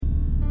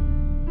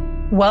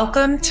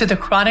Welcome to the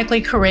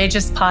Chronically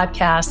Courageous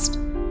podcast.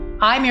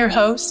 I'm your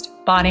host,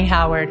 Bonnie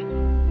Howard.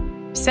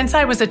 Since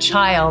I was a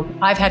child,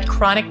 I've had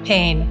chronic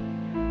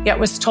pain, yet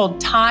was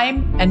told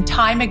time and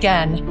time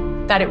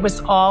again that it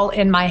was all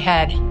in my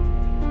head.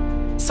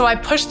 So I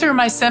pushed through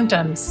my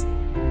symptoms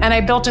and I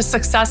built a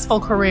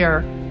successful career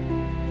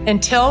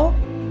until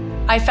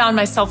I found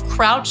myself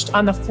crouched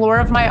on the floor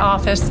of my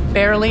office,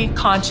 barely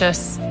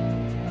conscious.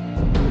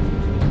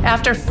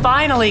 After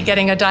finally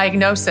getting a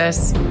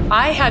diagnosis,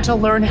 I had to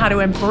learn how to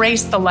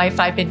embrace the life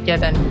I've been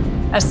given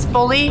as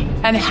fully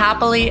and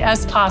happily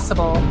as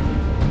possible.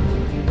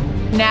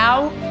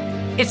 Now,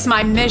 it's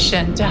my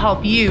mission to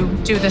help you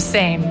do the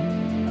same.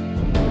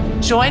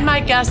 Join my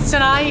guests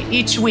and I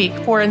each week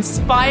for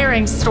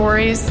inspiring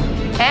stories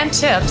and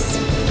tips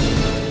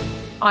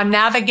on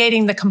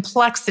navigating the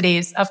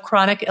complexities of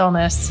chronic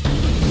illness.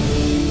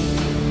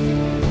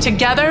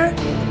 Together,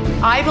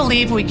 I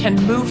believe we can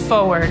move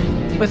forward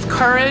with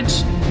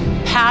courage,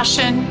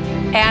 passion,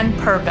 and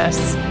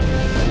purpose.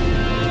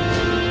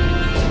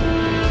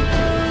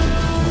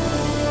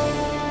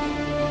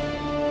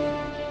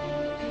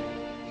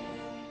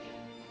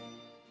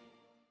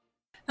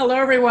 Hello,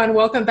 everyone.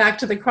 Welcome back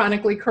to the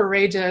Chronically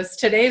Courageous.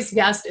 Today's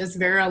guest is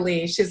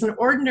Vera-Lee. She's an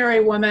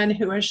ordinary woman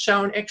who has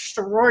shown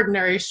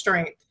extraordinary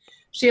strength.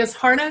 She has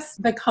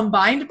harnessed the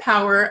combined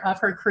power of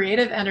her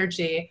creative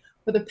energy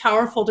with a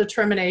powerful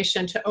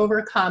determination to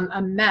overcome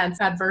immense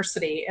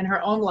adversity in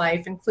her own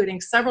life, including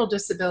several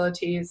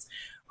disabilities,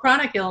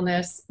 chronic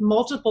illness,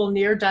 multiple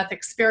near-death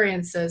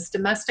experiences,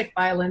 domestic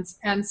violence,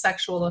 and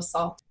sexual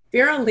assault.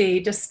 Vera-Lee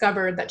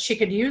discovered that she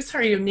could use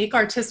her unique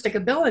artistic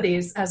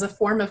abilities as a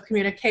form of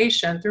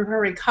communication through her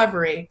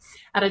recovery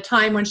at a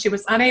time when she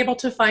was unable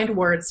to find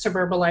words to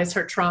verbalize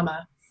her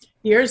trauma.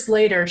 Years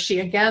later, she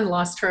again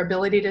lost her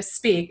ability to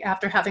speak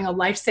after having a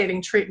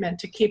life-saving treatment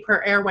to keep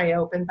her airway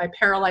open by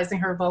paralyzing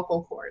her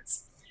vocal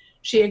cords.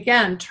 She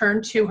again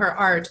turned to her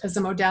art as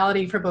a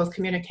modality for both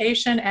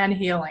communication and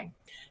healing.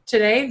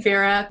 Today,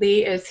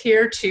 Vera-Lee is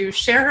here to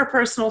share her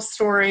personal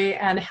story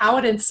and how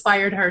it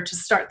inspired her to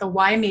start the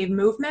Why Me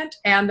movement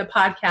and the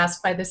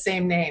podcast by the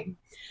same name.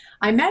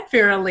 I met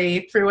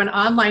Vera-Lee through an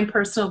online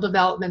personal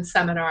development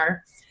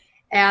seminar,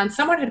 and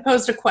someone had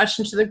posed a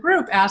question to the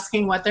group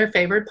asking what their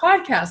favorite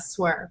podcasts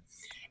were.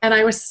 And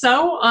I was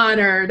so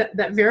honored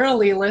that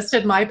Vera-Lee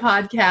listed my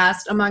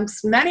podcast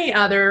amongst many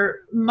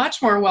other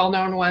much more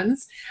well-known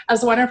ones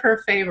as one of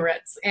her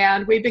favorites.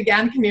 And we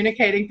began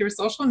communicating through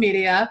social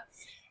media,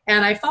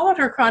 and I followed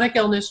her chronic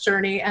illness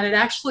journey, and it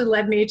actually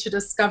led me to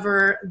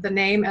discover the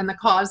name and the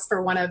cause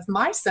for one of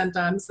my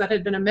symptoms that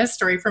had been a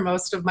mystery for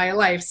most of my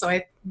life. So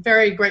I'm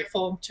very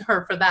grateful to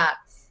her for that.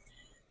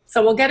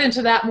 So we'll get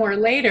into that more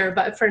later,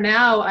 but for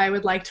now, I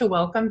would like to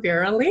welcome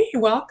Vera-Lee.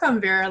 Welcome,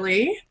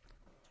 Vera-Lee.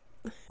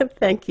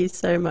 Thank you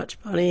so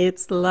much, Bonnie.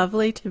 It's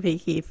lovely to be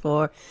here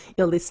for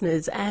your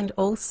listeners and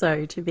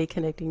also to be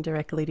connecting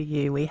directly to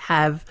you. We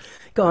have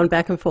gone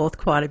back and forth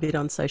quite a bit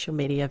on social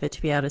media, but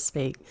to be able to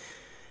speak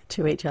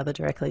to each other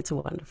directly, it's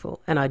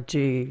wonderful. And I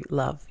do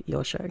love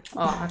your show.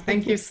 Oh,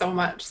 thank you so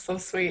much. So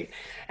sweet.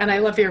 And I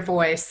love your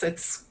voice.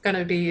 It's going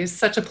to be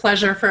such a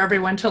pleasure for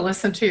everyone to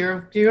listen to your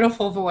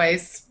beautiful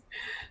voice.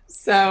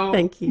 So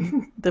thank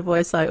you. The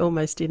voice I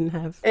almost didn't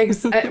have.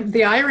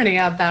 The irony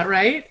of that,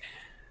 right?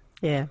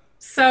 Yeah.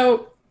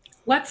 So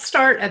let's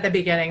start at the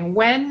beginning.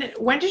 When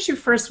did you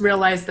first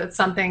realize that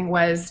something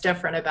was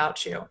different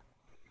about you?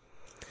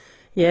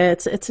 Yeah,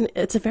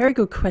 it's a very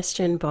good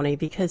question, Bonnie,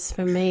 because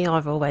for me,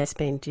 I've always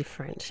been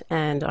different,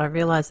 and I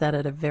realized that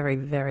at a very,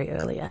 very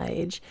early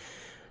age.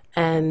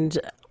 And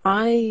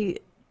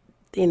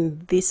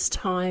in this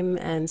time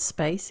and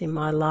space in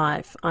my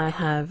life, I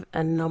have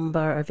a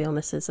number of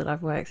illnesses that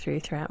I've worked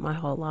throughout my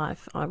whole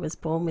life. I was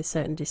born with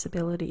certain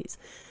disabilities.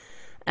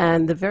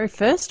 And the very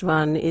first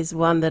one is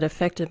one that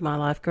affected my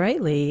life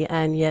greatly,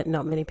 and yet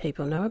not many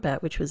people know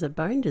about, which was a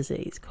bone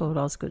disease called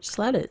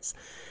Osgood-Schlatter's.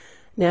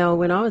 Now,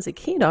 when I was a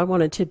kid, I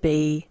wanted to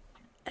be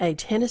a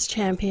tennis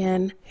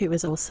champion who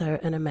was also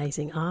an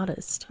amazing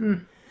artist.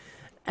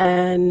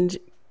 And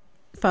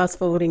fast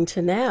forwarding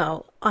to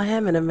now, I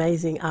am an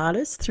amazing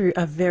artist through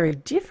a very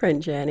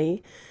different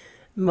journey.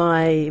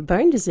 My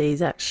bone disease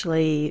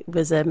actually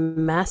was a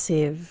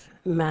massive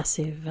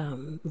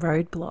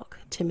roadblock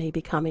to me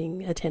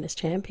becoming a tennis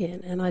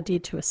champion, and I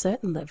did to a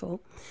certain level.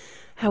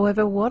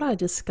 However, what I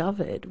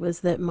discovered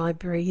was that my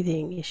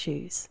breathing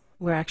issues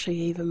were actually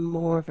even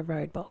more of a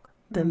roadblock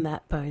than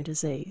that bone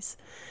disease.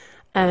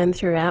 And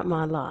throughout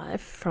my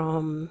life,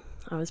 I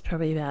was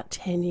probably about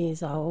 10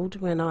 years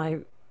old when I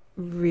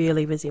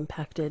really was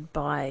impacted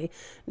by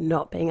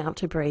not being able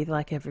to breathe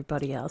like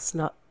everybody else,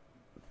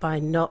 by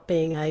not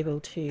being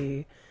able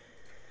to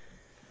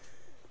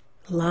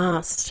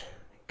last.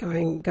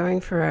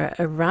 Going for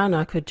a run,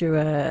 I could do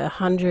a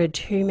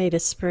 100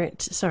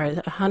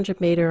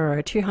 meter or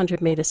a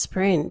 200 meter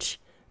sprint.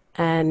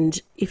 And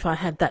if I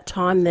had that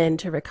time then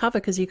to recover,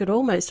 because you could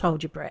almost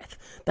hold your breath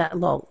that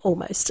long,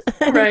 almost.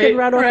 And you could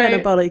run off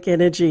anabolic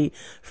energy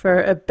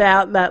for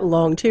about that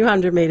long.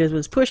 200 meters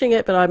was pushing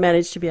it, but I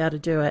managed to be able to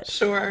do it.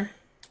 Sure.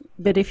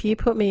 But if you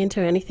put me into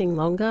anything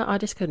longer, I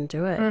just couldn't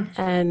do it.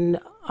 And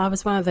I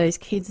was one of those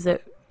kids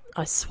that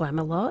I swam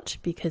a lot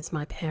because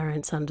my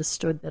parents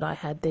understood that I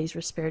had these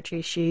respiratory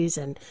issues,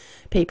 and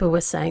people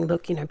were saying,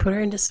 look, put her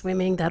into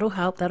swimming, that'll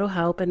help, that'll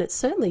help. And it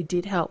certainly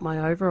did help my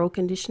overall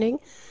conditioning.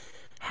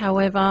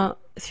 However,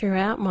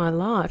 throughout my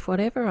life,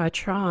 whatever I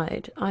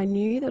tried, I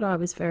knew that I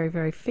was very,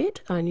 very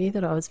fit. I knew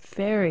that I was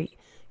very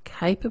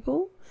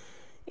capable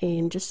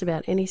in just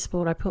about any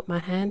sport I put my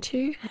hand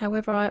to.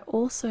 However, I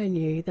also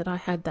knew that I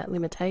had that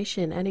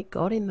limitation, and it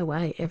got in the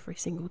way every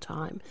single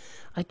time.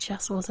 I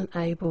just wasn't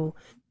able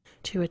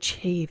to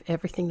achieve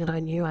everything that I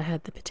knew I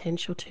had the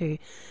potential to.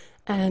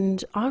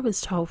 And I was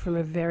told from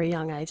a very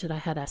young age that I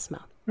had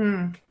asthma.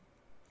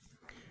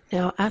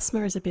 Now,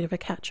 asthma is a bit of a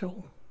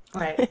catch-all.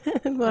 Right.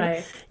 And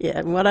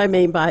what I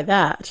mean by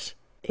that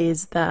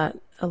is that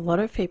a lot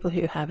of people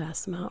who have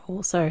asthma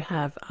also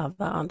have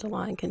other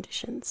underlying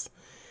conditions.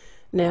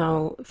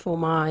 Now, for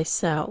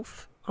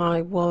myself,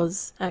 I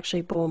was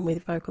actually born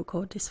with vocal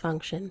cord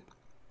dysfunction.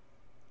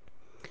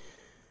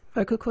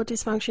 Vocal cord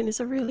dysfunction is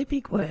a really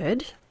big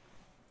word.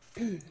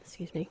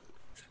 Excuse me.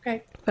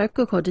 Okay.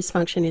 Vocal cord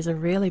dysfunction is a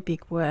really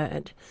big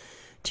word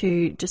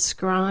to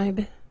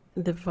describe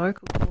the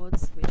vocal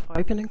cords which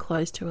open and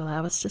close to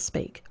allow us to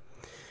speak.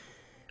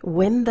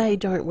 When they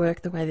don't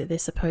work the way that they're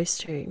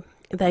supposed to,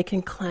 they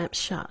can clamp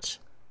shut.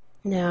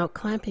 Now,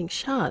 clamping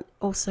shut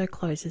also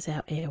closes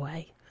our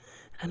airway.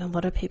 And a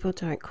lot of people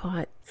don't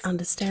quite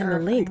understand the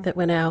link that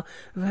when our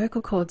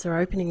vocal cords are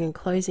opening and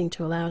closing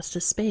to allow us to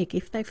speak,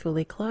 if they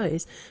fully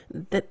close,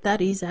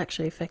 that is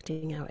actually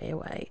affecting our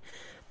airway.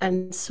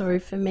 And so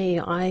for me,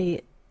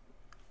 I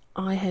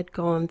had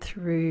gone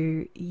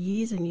through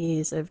years and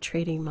years of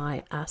treating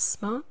my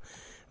asthma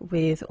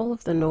with all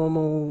of the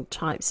normal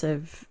types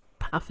of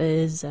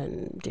puffers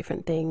and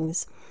different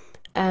things.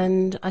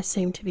 And I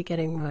seemed to be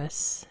getting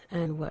worse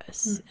and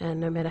worse. And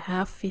no matter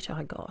how fit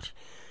I got,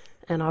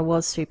 and I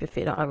was super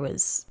fit, I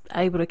was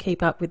able to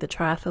keep up with the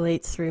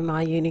triathletes through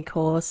my uni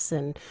course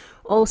and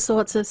all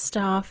sorts of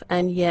stuff.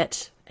 And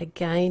yet,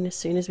 again, as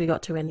soon as we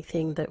got to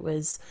anything that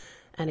was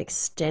an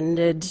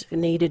extended,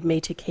 needed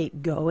me to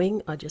keep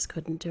going, I just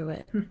couldn't do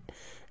it.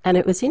 And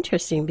it was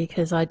interesting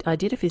because I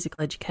did a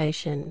physical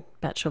education,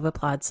 Bachelor of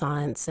Applied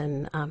Science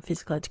and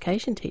physical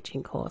education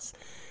teaching course.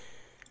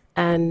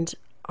 And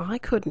I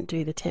couldn't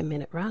do the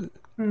 10-minute run.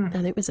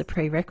 And it was a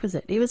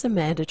prerequisite. It was a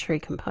mandatory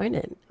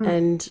component.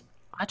 And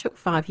I took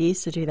 5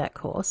 years to do that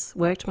course,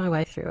 worked my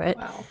way through it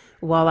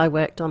while I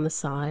worked on the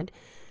side.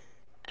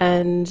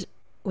 And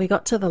we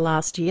got to the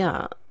last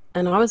year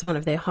and I was one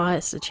of their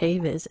highest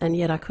achievers, and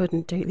yet I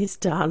couldn't do this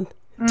darn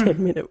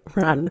 10-minute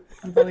run.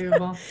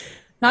 Unbelievable.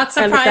 Not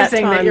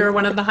surprising that you're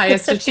one of the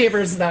highest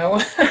achievers,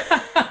 though.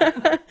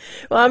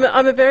 Well,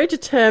 I'm a very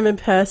determined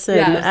person,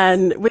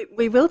 and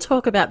we will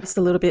talk about this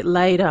a little bit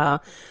later.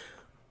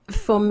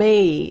 For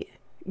me,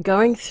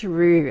 going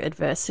through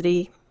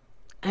adversity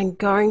and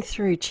going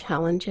through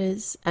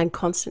challenges and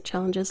constant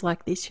challenges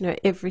like this,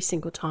 every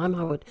single time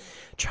I would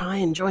try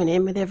and join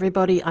in with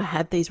everybody, I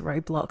had these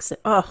roadblocks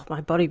that,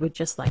 my body would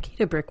just hit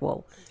a brick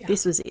wall. Yeah.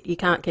 This was it. You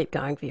can't keep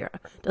going, Vera.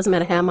 Doesn't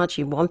matter how much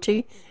you want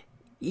to,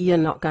 you're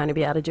not going to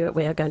be able to do it.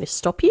 We are going to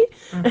stop you,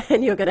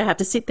 and you're going to have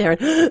to sit there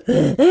and,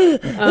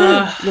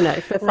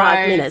 for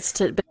 5 minutes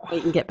to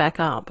eat and get back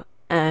up.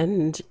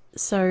 And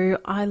so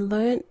I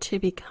learnt to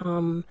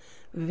become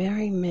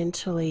very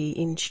mentally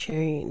in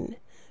tune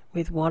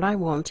with what I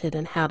wanted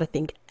and how to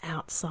think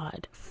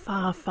outside,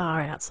 far,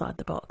 far outside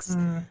the box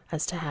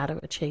as to how to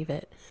achieve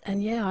it.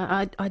 And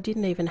I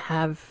didn't even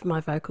have my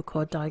vocal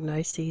cord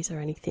diagnoses or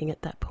anything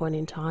at that point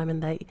in time.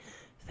 And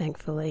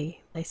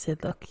thankfully, they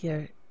said, look,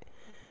 we're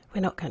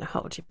not going to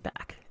hold you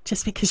back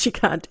just because you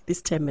can't do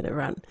this 10-minute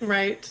run.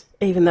 Right.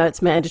 Even though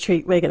it's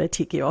mandatory, we're going to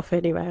tick you off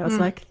anyway. I was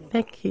like,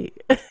 thank you.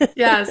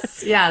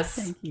 Yes.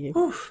 Thank you.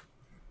 Oof.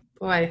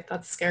 Boy,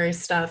 that's scary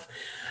stuff.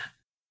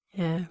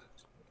 Yeah.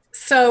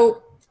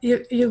 So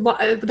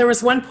there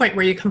was one point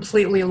where you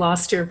completely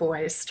lost your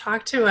voice.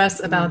 Talk to us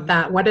about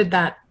that. What did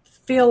that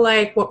feel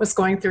like? What was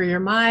going through your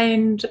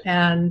mind?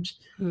 And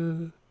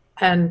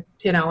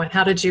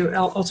how did you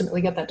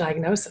ultimately get that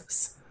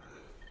diagnosis?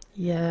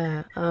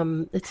 Yeah,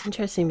 it's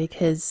interesting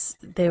because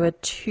there were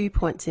 2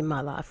 points in my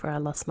life where I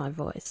lost my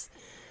voice.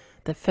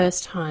 The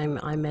first time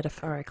I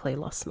metaphorically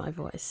lost my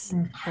voice,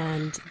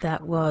 and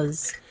that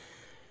was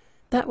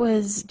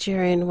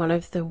during one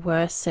of the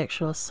worst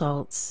sexual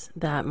assaults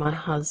that my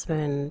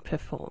husband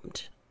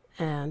performed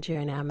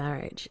during our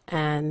marriage.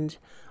 And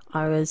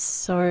I was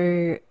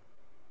so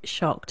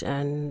shocked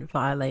and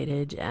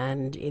violated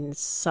and in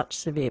such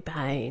severe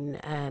pain,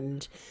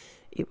 and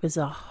it was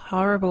a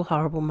horrible,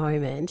 horrible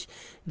moment.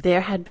 There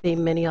had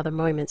been many other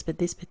moments, but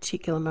this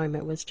particular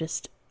moment was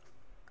just,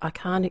 I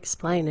can't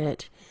explain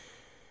it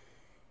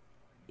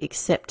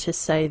except to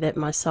say that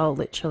my soul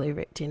literally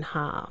ripped in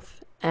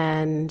half.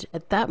 And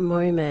at that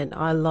moment,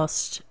 I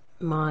lost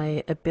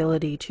my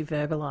ability to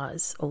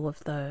verbalize all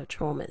of the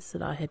traumas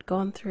that I had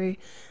gone through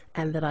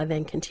and that I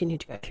then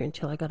continued to go through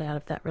until I got out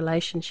of that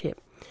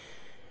relationship.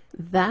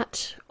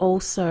 That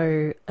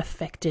also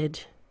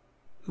affected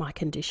my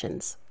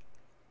conditions.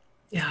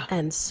 Yeah.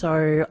 And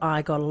so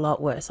I got a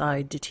lot worse.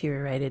 I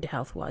deteriorated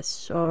health-wise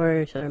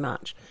so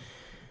much.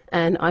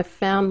 And I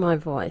found my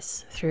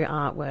voice through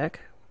artwork.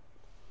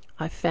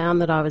 I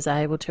found that I was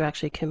able to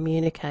actually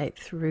communicate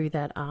through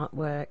that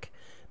artwork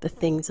the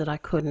things that I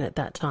couldn't at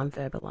that time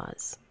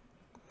verbalize.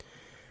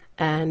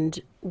 And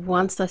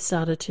once I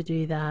started to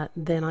do that,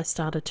 then I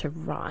started to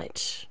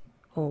write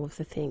all of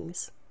the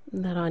things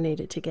that I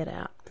needed to get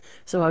out.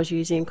 So I was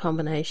using a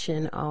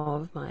combination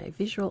of my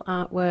visual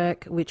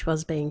artwork, which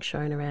was being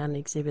shown around and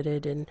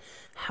exhibited, and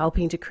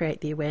helping to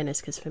create the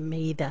awareness, because for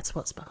me, that's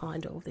what's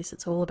behind all this.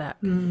 It's all about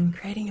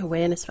creating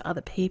awareness for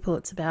other people.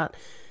 It's about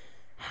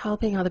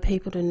helping other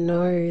people to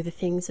know the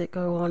things that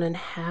go on and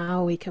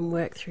how we can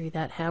work through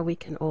that, how we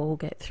can all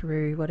get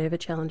through whatever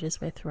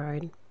challenges we're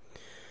thrown.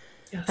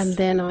 Yes. And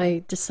then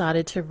I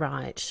decided to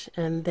write,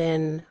 and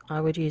then I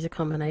would use a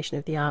combination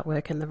of the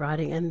artwork and the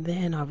writing, and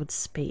then I would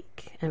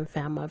speak and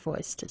found my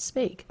voice to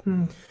speak.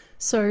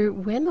 So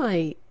when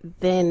I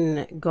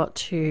then got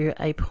to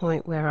a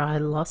point where I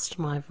lost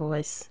my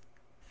voice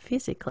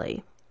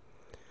physically,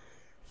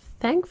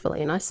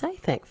 thankfully, and I say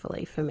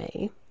thankfully for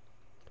me,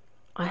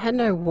 I had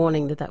no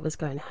warning that that was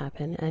going to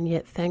happen, and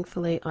yet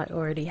thankfully I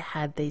already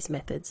had these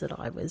methods that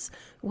I was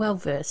well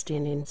versed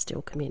in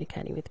still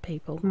communicating with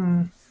people.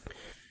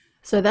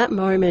 So that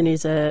moment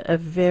is a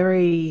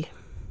very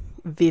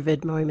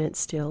vivid moment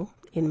still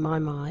in my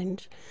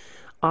mind.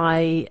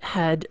 I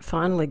had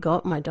finally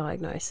got my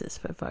diagnosis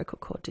for vocal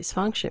cord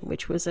dysfunction,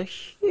 which was a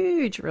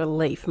huge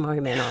relief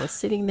moment. I was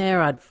sitting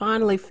there, I'd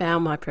finally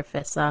found my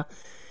professor,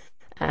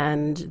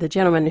 and the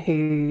gentleman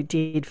who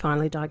did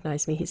finally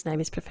diagnose me, his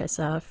name is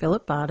Professor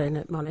Philip Barden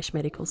at Monash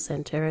Medical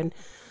Centre, and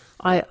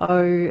I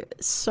owe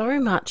so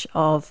much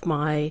of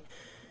my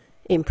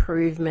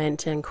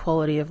improvement and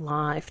quality of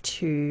life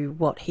to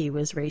what he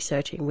was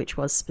researching, which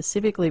was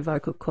specifically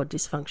vocal cord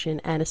dysfunction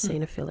and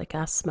eosinophilic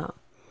asthma.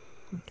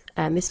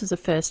 And this was the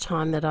first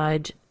time that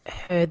I'd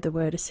heard the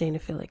word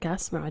eosinophilic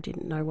asthma. I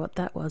didn't know what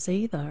that was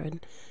either,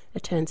 and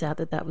it turns out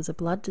that that was a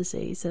blood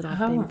disease that I've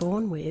been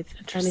born with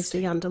and is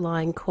the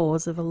underlying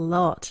cause of a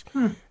lot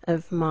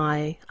of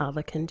my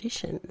other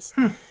conditions.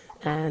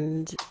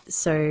 And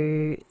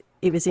so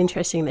it was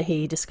interesting that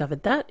he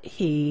discovered that.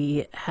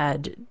 He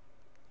had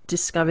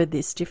discovered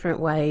this different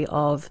way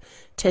of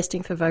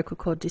testing for vocal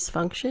cord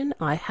dysfunction.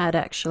 I had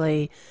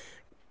actually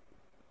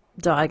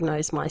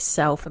diagnosed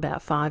myself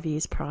about 5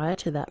 years prior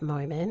to that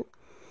moment,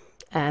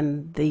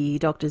 and the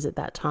doctors at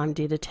that time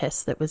did a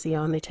test that was the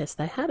only test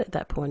they had at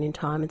that point in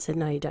time and said,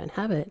 no, you don't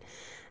have it.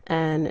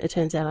 And it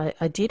turns out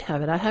I did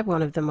have it. I had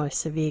one of the most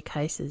severe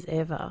cases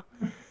ever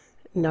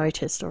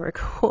noticed or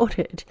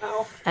recorded.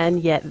 Wow. And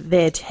yet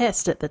their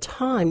test at the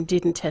time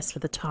didn't test for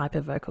the type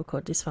of vocal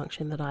cord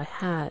dysfunction that I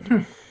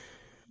had.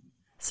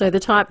 So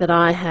the type that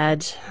I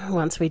had,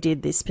 once we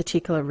did this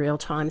particular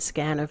real-time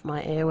scan of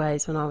my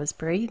airways when I was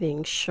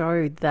breathing,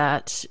 showed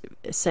that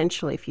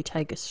essentially if you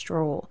take a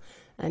straw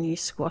and you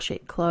squash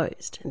it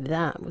closed,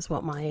 that was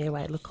what my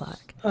airway looked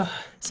like.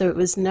 So it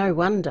was no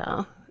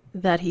wonder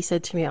that he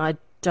said to me, I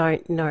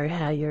don't know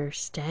how you're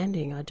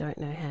standing. I don't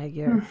know how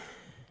you're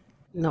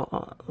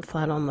not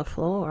flat on the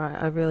floor.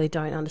 I really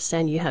don't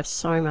understand. You have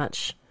so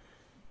much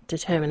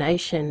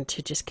determination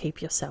to just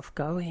keep yourself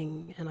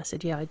going. And I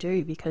said, yeah, I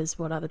do, because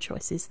what other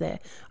choice is there?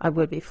 I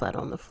would be flat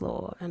on the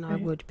floor, and I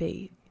would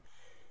be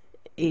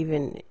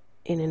even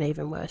in an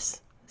even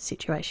worse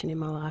situation in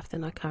my life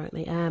than I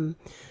currently am.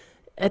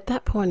 At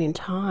that point in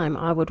time,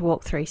 I would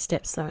walk 3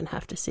 steps though and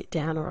have to sit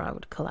down or I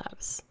would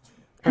collapse.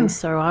 And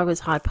so I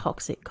was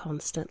hypoxic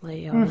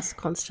constantly. I was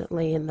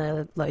constantly in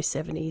the low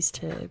 70s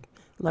to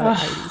low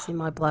 80s in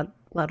my blood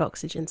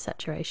oxygen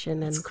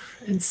saturation. And it's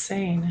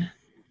insane.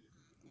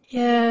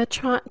 Yeah,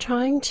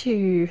 trying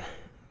to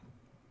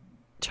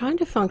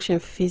function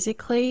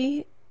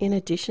physically in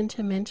addition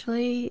to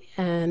mentally,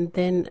 and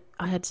then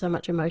I had so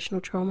much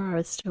emotional trauma I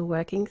was still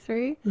working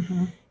through.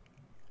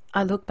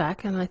 I look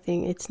back and I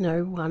think it's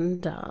no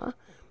wonder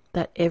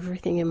that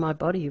everything in my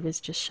body was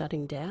just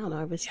shutting down.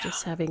 I was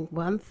just having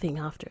one thing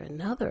after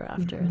another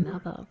after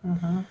another.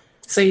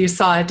 So you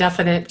saw a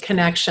definite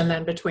connection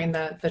then between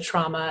the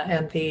trauma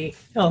and the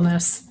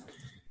illness.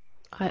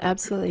 I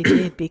absolutely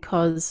did,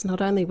 because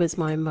not only was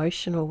my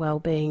emotional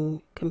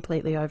well-being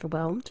completely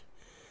overwhelmed,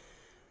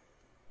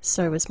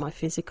 so was my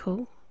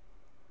physical,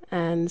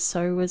 and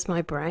so was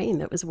my brain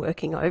that was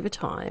working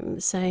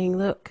overtime, saying,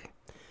 look,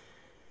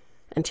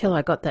 until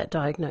I got that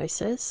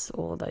diagnosis,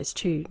 or those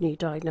 2 new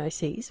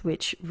diagnoses,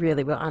 which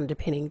really were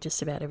underpinning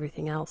just about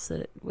everything else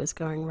that was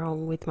going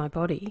wrong with my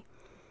body,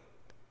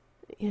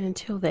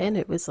 until then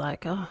it was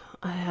like, oh,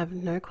 I have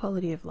no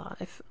quality of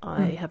life.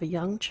 I have a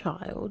young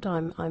child.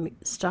 I'm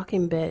stuck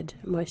in bed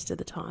most of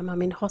the time.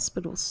 I'm in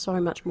hospital so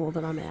much more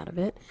than I'm out of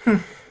it.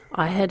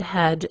 I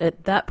had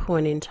at that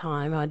point in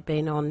time, I'd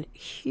been on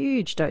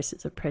huge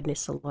doses of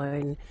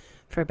prednisolone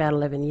for about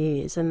 11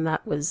 years, and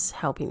that was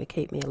helping to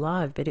keep me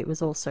alive, but it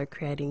was also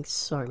creating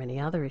so many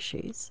other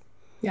issues.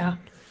 Yeah.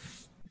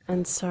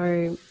 And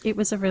so it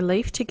was a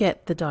relief to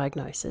get the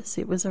diagnosis.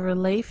 It was a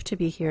relief to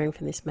be hearing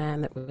from this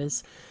man that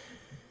was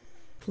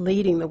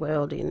leading the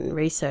world in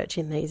research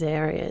in these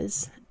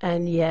areas,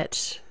 and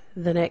yet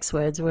the next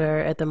words were,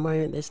 at the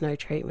moment, there's no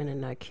treatment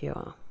and no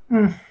cure.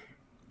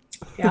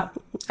 Yeah.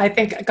 I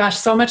think, gosh,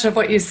 so much of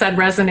what you said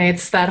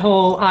resonates, that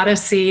whole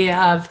odyssey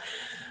of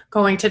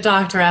going to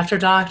doctor after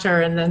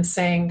doctor and then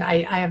saying,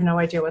 I have no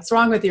idea what's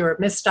wrong with you, or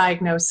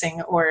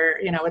misdiagnosing, or,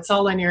 it's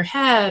all in your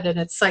head and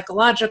it's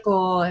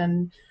psychological,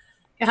 and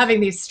having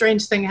these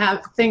strange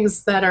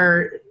things that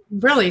are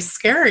really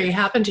scary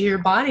happen to your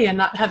body and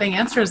not having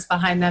answers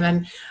behind them.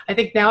 And I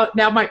think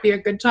now might be a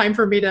good time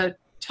for me to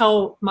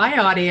tell my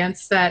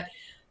audience that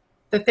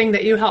the thing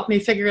that you helped me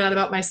figure out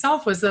about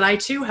myself was that I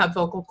too have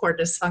vocal cord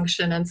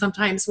dysfunction. And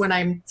sometimes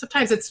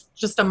it's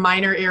just a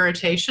minor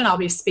irritation. I'll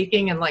be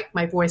speaking and like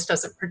my voice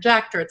doesn't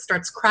project, or it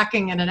starts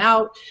cracking in and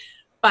out.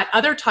 But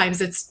other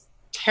times it's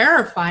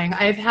terrifying.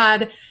 I've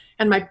had,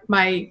 and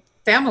my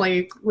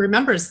family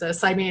remembers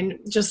this. I mean,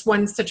 just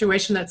one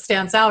situation that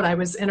stands out. I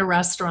was in a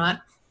restaurant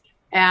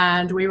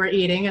and we were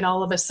eating, and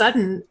all of a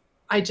sudden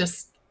I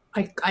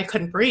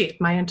couldn't breathe.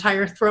 My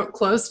entire throat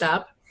closed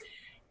up.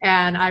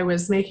 And I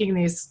was making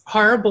these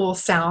horrible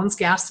sounds,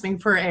 gasping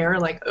for air,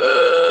 like,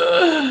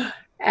 ugh.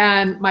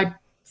 And my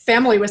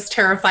family was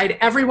terrified.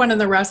 Everyone in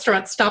the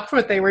restaurant stopped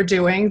what they were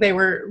doing. They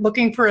were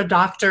looking for a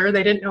doctor.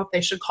 They didn't know if they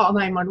should call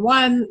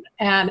 911.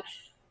 And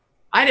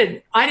I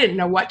didn't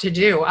know what to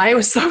do. I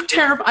was so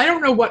terrified. I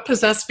don't know what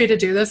possessed me to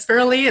do this,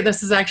 Vera-Lee.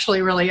 This is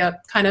actually really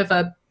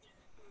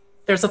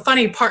there's a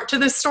funny part to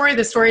this story.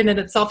 The story in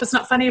itself is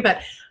not funny,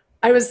 but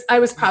I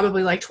was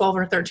probably like 12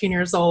 or 13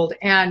 years old.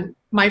 And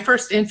my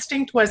first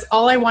instinct was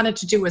all I wanted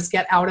to do was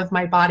get out of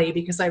my body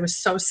because I was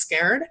so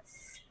scared.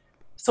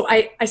 So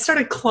I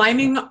started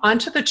climbing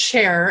onto the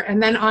chair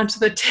and then onto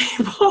the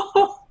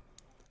table.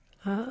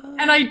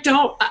 And I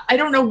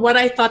don't know what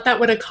I thought that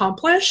would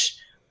accomplish,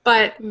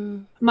 but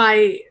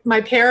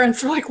my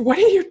parents were like, "What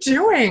are you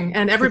doing?"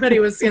 And everybody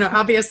was,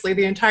 obviously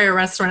the entire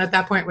restaurant at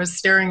that point was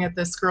staring at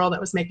this girl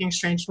that was making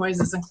strange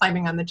noises and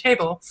climbing on the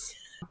table.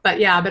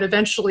 But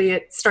eventually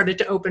it started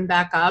to open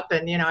back up,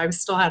 and, I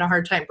still had a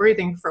hard time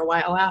breathing for a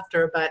while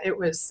after, but it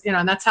was,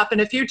 and that's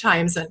happened a few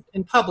times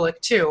in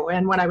public too.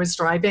 And when I was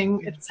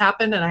driving, it's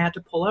happened and I had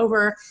to pull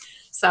over.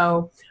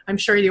 So I'm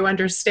sure you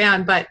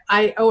understand, but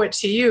I owe it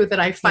to you that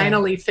I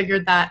finally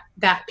figured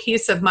that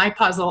piece of my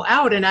puzzle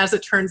out. And as it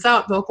turns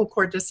out, vocal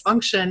cord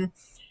dysfunction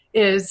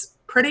is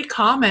pretty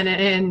common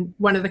in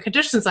one of the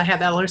conditions I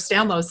have,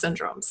 Ehlers-Danlos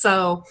syndrome.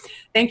 So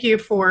thank you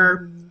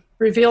for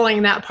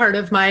revealing that part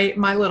of my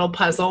little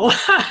puzzle.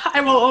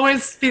 I will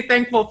always be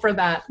thankful for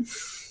that.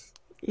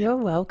 You're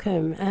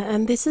welcome.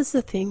 And this is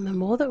the thing, the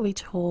more that we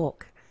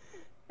talk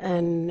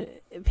and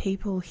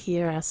people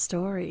hear our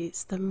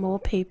stories, the more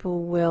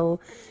people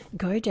will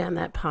go down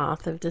that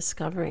path of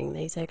discovering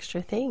these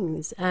extra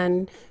things.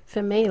 And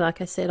for me,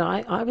 like I said,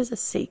 I was a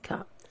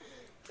seeker.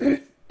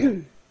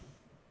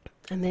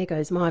 And there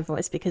goes my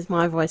voice, because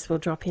my voice will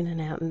drop in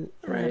and out and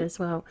right as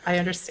well. I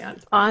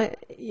understand. I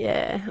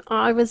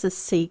was a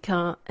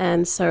seeker,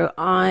 and so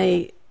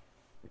I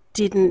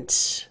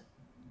didn't.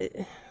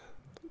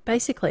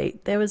 Basically,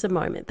 there was a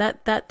moment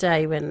that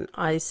day when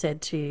I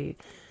said to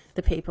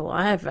the people,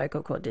 "I have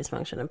vocal cord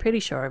dysfunction. I'm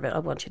pretty sure of it. I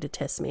want you to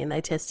test me." And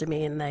they tested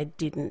me, and they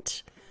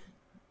didn't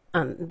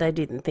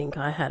think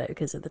I had it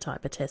because of the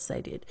type of test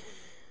they did.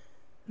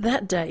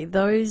 That day,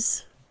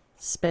 those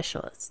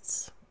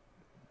specialists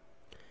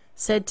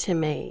said to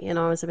me, and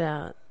I was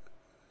about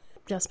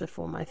just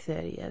before my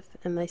 30th,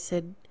 and they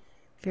said,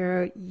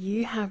 "Vera,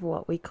 you have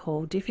what we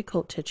call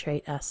difficult to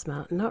treat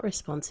asthma, not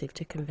responsive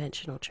to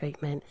conventional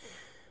treatment,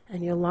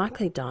 and you'll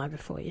likely die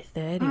before you're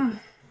 30.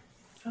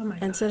 Oh my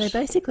and gosh. So they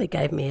basically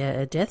gave me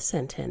a death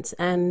sentence,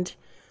 and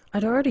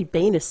I'd already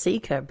been a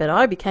seeker, but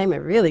I became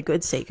a really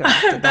good seeker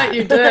after that.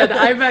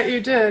 I bet you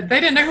did. They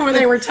didn't know who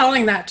they were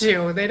telling that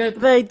to.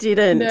 They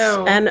didn't.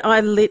 No. And I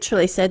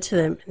literally said to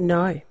them,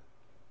 "No,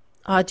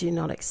 I do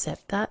not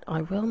accept that.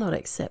 I will not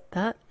accept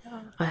that.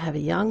 I have a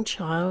young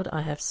child. I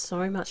have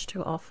so much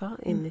to offer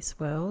in this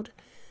world,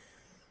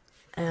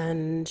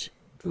 and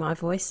my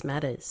voice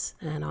matters,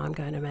 and I'm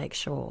going to make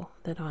sure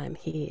that I am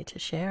here to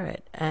share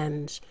it."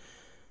 And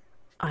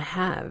I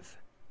have.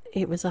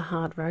 It was a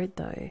hard road,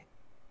 though.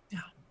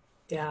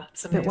 Yeah,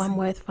 it's amazing. But one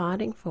worth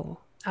fighting for.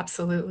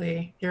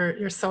 Absolutely.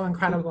 You're so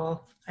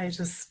incredible. I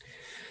just,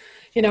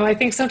 I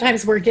think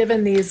sometimes we're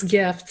given these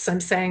gifts,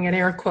 I'm saying in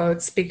air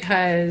quotes,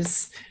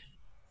 because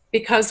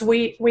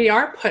we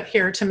are put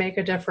here to make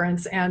a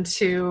difference and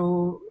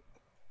to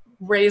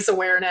raise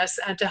awareness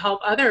and to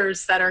help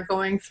others that are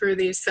going through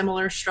these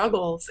similar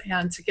struggles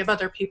and to give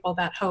other people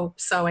that hope.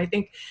 So I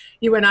think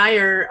you and I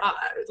are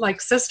like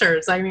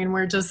sisters. I mean,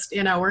 we're just,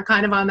 we're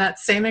kind of on that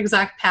same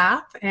exact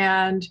path,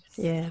 and,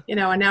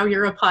 and now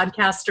you're a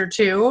podcaster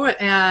too,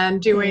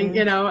 and doing,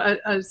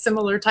 a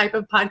similar type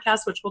of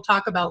podcast, which we'll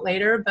talk about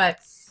later, but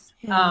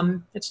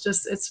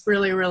it's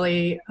really,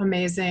 really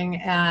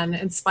amazing and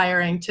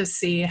inspiring to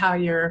see how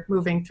you're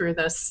moving through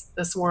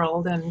this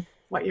world and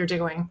what you're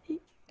doing.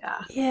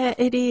 Yeah,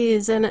 it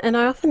is. And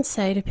I often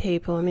say to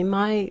people, I mean,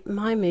 my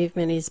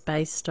movement is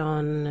based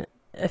on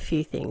a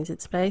few things.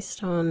 It's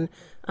based on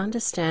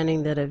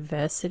understanding that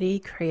adversity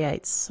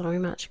creates so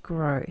much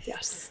growth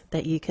Yes.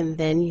 that you can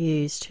then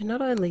use to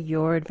not only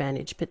your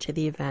advantage, but to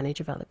the advantage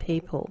of other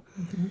people.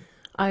 Mm-hmm.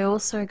 I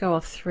also go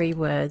off 3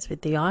 words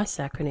with the ICE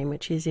acronym,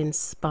 which is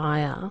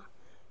inspire,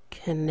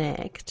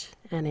 connect,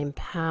 and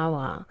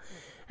empower.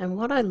 And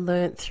what I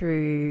learnt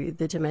through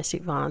the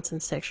domestic violence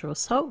and sexual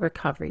assault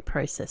recovery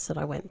process that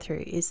I went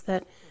through is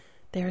that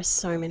there are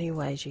so many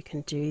ways you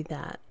can do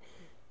that.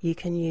 You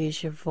can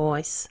use your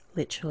voice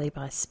literally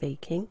by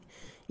speaking.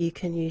 You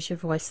can use your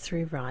voice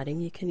through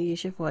writing. You can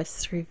use your voice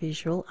through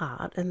visual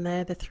art. And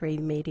they're the 3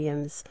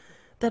 mediums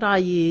that I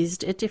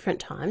used at different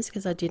times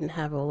because I didn't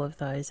have all of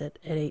those at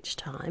each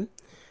time.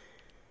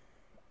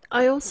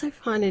 I also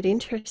find it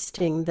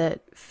interesting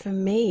that for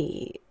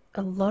me,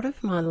 a lot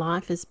of my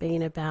life has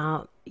been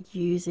about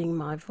using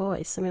my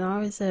voice. I mean, I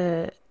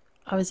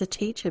was a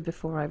teacher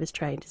before I was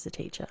trained as a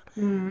teacher.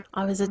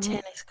 I was a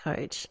tennis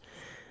coach,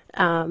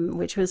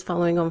 which was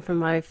following on from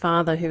my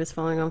father, who was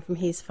following on from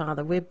his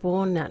father. We're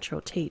born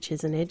natural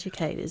teachers and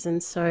educators.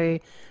 And so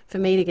for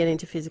me to get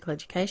into physical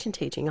education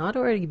teaching, I'd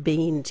already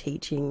been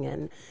teaching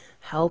and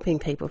helping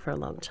people for a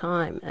long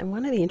time. And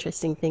one of the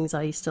interesting things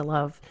I used to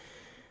love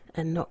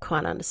and not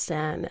quite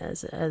understand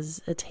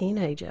as a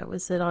teenager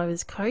was that I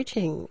was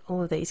coaching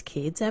all of these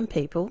kids and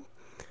people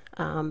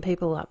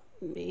up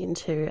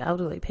into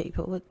elderly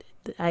people.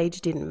 The age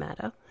didn't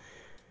matter.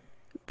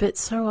 But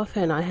so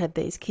often I had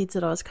these kids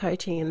that I was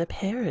coaching and the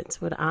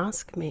parents would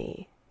ask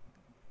me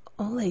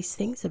all these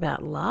things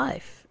about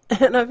life.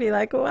 And I'd be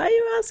like, why are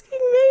you asking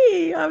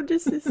me? I'm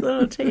just this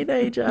little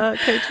teenager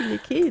coaching your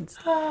kids.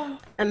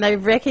 And they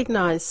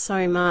recognise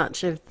so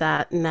much of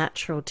that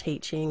natural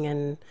teaching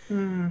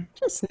and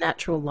just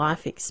natural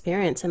life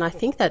experience. And I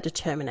think that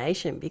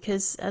determination,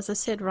 because as I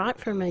said, right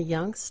from a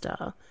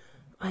youngster,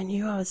 I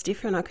knew I was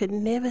different. I could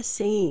never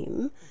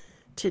seem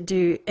to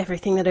do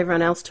everything that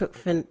everyone else took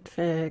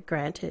for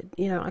granted.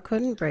 You know, I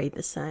couldn't breathe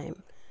the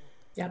same.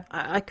 Yep.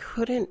 I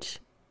couldn't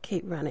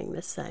keep running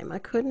the same. I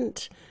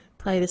couldn't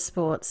play the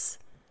sports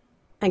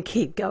and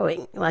keep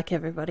going like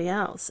everybody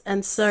else.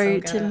 And so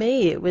to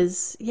me, it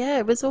was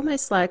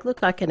almost like,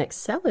 look, I can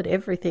excel at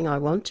everything I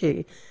want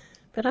to,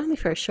 but only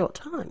for a short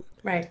time.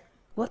 Right.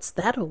 What's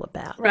that all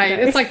about? Right.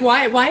 It's like,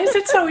 why is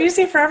it so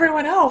easy for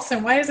everyone else?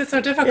 And why is it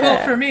so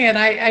difficult for me? And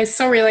I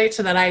so relate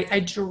to that. I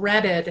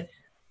dreaded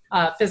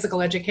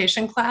physical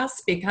education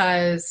class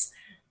because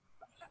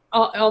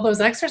all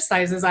those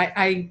exercises,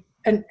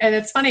 and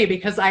it's funny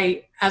because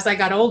as I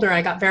got older,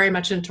 I got very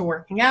much into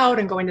working out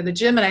and going to the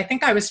gym. And I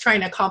think I was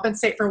trying to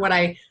compensate for what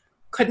I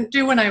couldn't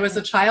do when I was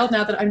a child.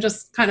 Now that I'm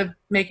just kind of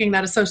making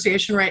that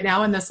association right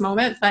now in this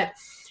moment. But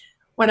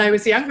when I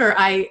was younger,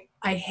 I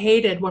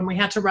hated when we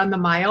had to run the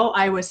mile.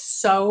 I was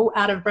so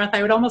out of breath.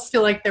 I would almost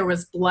feel like there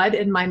was blood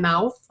in my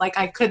mouth. Like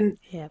I couldn't,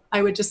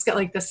 I would just get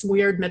like this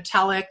weird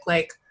metallic,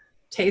 like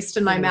taste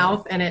in my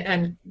mouth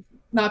and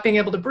not being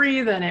able to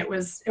breathe. And it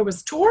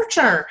was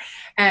torture.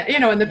 And, you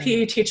know, and the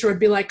PE teacher would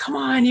be like, come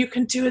on, you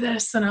can do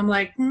this. And I'm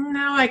like,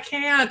 no, I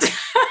can't.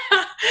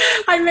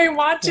 I may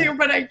want to,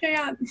 but I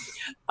can't.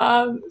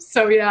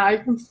 So yeah, I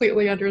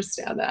completely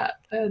understand that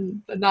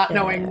and not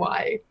knowing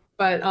why,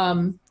 but,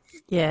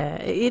 yeah,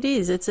 it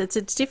is.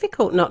 It's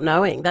difficult not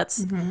knowing.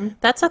 That's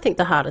I think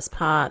the hardest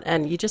part.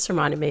 And you just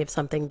reminded me of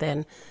something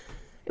then.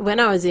 When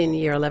I was in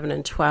year 11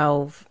 and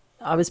 12,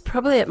 I was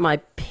probably at my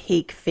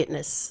peak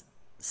fitness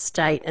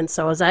state, and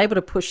so I was able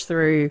to push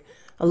through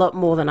a lot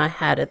more than I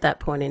had at that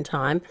point in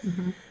time.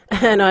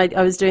 And I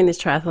was doing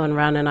this triathlon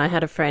run, and I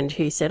had a friend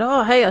who said,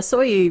 oh, hey, I saw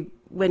you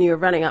when you were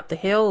running up the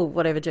hill,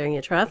 whatever, doing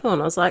your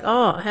triathlon. I was like,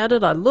 oh, how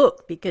did I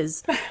look?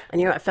 Because I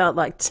knew I felt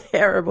like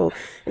terrible.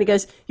 And he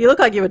goes, you look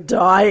like you were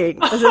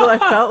dying. I said, well, I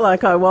felt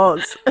like I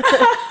was.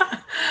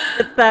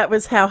 But that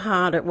was how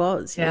hard it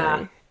was. You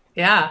know?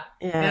 Yeah.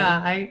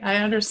 I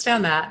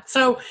understand that.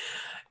 So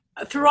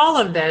through all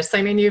of this,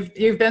 I mean,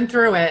 you've been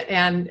through it,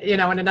 and, you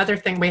know, and another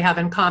thing we have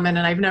in common,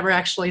 and I've never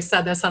actually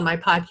said this on my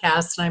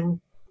podcast, and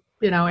I'm,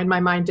 you know, in my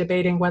mind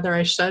debating whether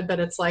I should, but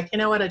it's like, you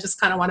know what, I just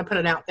kind of want to put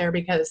it out there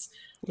because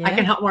I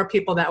can help more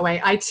people that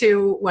way. I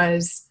too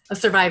was a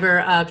survivor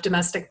of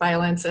domestic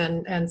violence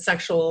and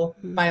sexual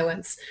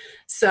violence.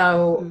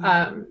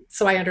 So,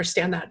 so I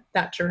understand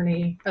that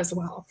journey as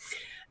well.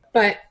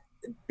 But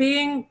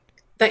being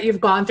that you've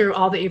gone through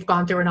all that you've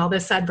gone through and all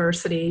this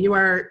adversity, you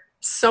are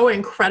so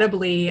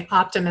incredibly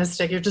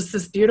optimistic. You're just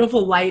this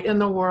beautiful light in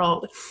the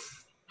world.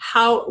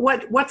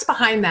 What's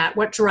behind that?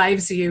 What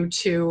drives you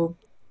to,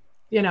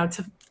 you know,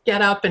 to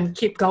get up and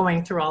keep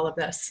going through all of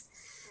this?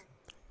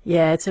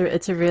 Yeah, it's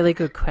a really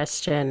good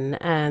question.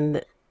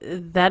 And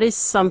that is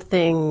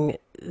something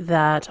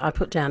that I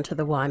put down to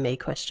the why me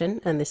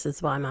question. And this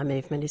is why my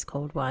movement is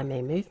called Why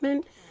Me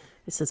Movement.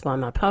 This is why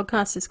my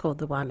podcast is called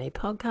the Why Me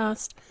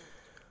Podcast.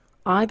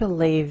 I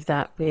believe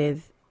that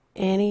with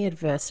any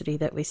adversity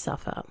that we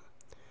suffer,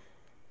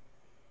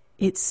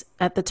 it's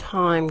at the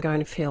time going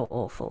to feel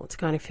awful. It's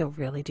going to feel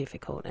really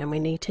difficult. And we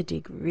need to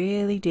dig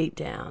really deep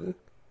down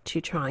to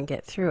try and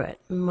get through it.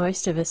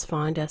 Most of us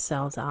find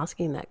ourselves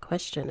asking that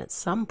question at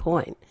some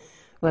point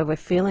where we're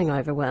feeling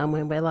overwhelmed,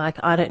 when we're like,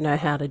 I don't know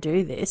how to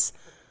do this.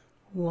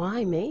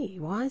 Why me?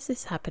 Why is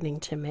this happening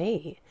to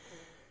me?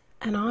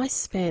 And I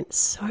spent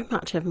so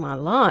much of my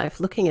life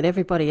looking at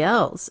everybody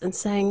else and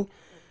saying,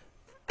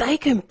 they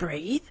can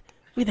breathe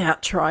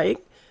without trying.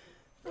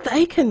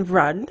 They can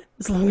run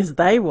as long as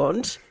they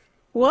want.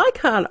 Why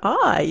can't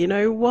I?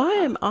 Why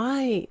am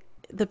I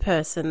the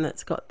person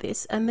that's got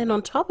this? And then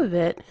on top of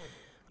it,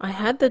 I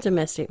had the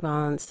domestic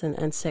violence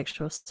and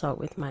sexual assault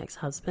with my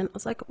ex-husband. I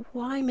was like,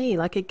 why me?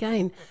 Like,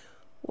 again,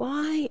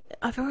 why?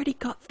 I've already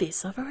got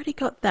this. I've already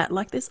got that.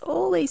 Like, there's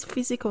all these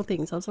physical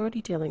things I was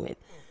already dealing with.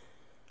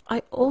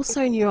 I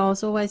also knew I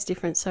was always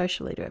different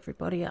socially to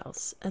everybody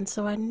else. And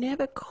so I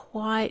never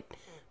quite,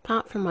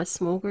 apart from my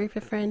small group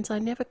of friends, I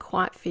never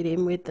quite fit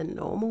in with the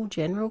normal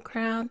general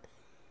crowd.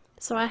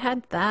 So I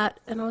had that,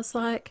 and I was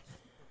like,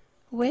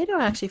 where do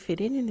I actually fit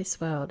in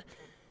this world?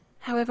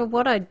 However,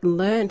 what I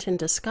learnt and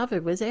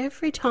discovered was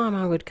every time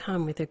I would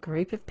come with a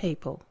group of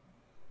people,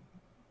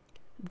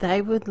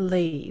 they would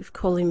leave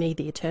calling me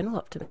the eternal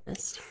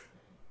optimist.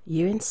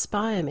 You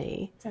inspire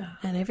me. Yeah.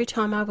 And every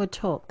time I would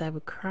talk, they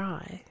would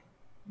cry.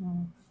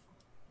 Mm.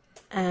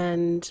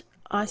 And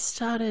I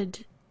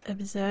started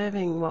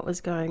observing what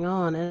was going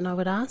on, and I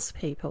would ask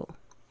people.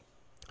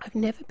 I've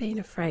never been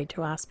afraid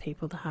to ask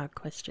people the hard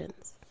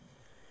questions.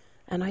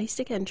 And I used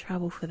to get in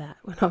trouble for that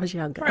when I was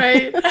younger.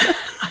 Right.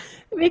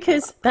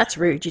 Because that's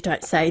rude. You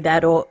don't say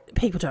that, or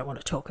people don't want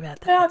to talk about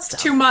that.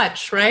 That's too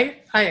much,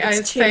 right?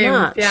 It's too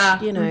much. Yeah.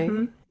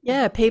 Mm-hmm.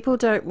 Yeah, people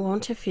don't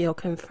want to feel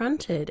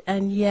confronted.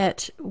 And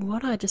yet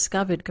what I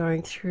discovered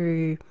going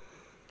through,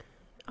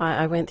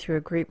 I went through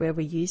a group where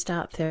we used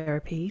art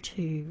therapy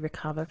to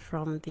recover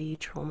from the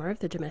trauma of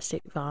the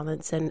domestic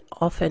violence, and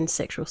often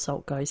sexual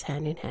assault goes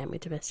hand in hand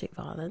with domestic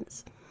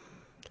violence.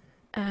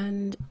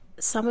 And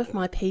some of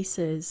my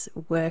pieces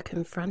were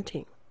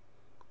confronting,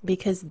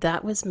 because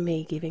that was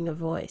me giving a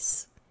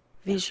voice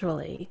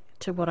visually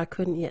to what I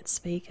couldn't yet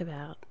speak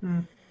about.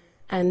 Mm.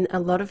 And a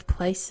lot of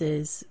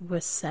places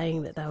were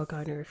saying that they were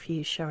going to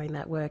refuse showing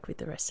that work with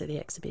the rest of the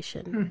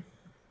exhibition. Mm.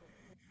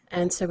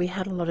 And so we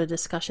had a lot of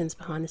discussions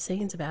behind the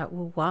scenes about,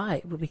 well,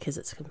 why? Well, because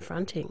it's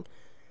confronting.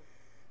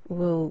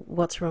 Well,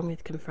 what's wrong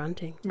with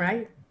confronting?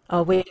 Right.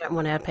 Oh, we don't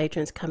want our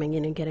patrons coming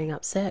in and getting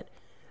upset.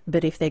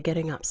 But if they're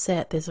getting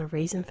upset, there's a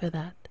reason for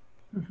that.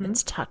 Mm-hmm.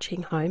 It's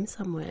touching home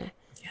somewhere.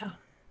 Yeah.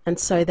 And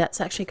so that's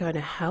actually going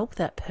to help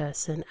that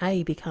person,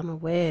 A, become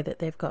aware that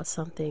they've got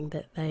something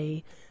that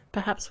they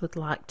perhaps would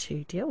like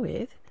to deal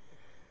with.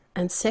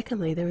 And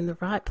secondly, they're in the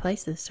right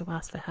places to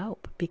ask for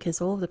help,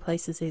 because all of the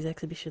places these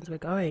exhibitions were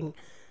going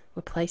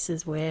were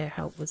places where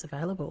help was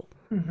available.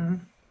 Mm-hmm.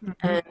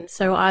 Mm-hmm. And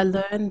so I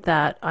learned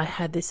that I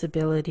had this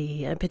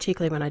ability, and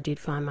particularly when I did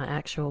find my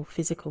actual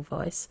physical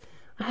voice,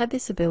 I had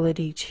this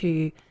ability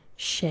to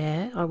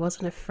share. I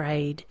wasn't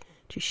afraid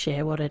to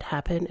share what had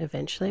happened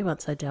eventually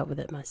once I dealt with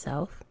it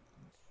myself.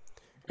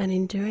 And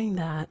in doing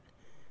that,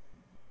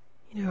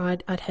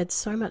 I'd had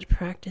so much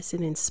practice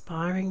in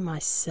inspiring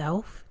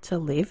myself to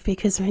live,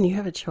 because when you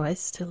have a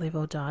choice to live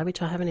or die,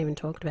 which I haven't even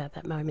talked about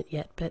that moment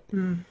yet, but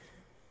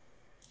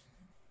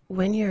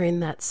when you're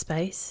in that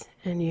space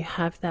and you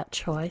have that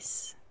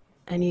choice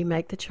and you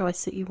make the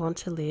choice that you want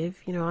to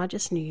live, I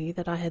just knew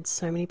that I had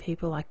so many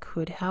people I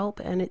could help,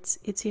 and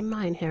it's in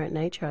my inherent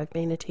nature. I've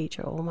been a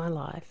teacher all my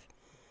life.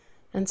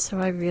 And so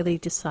I really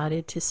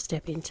decided to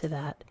step into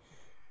that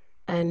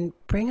and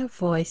bring a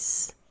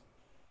voice,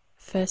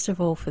 first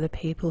of all, for the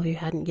people who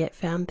hadn't yet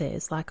found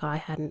theirs, like I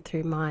hadn't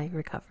through my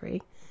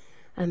recovery.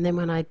 And then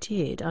when I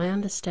did, I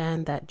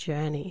understand that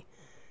journey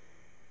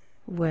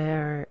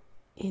where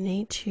you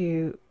need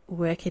to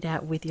work it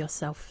out with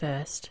yourself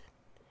first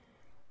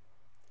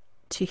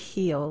to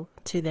heal,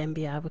 to then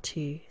be able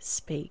to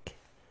speak.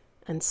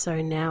 And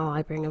so now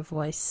I bring a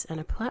voice and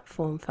a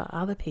platform for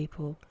other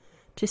people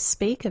to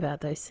speak about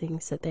those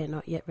things that they're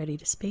not yet ready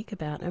to speak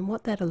about. And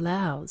what that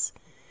allows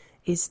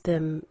is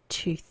them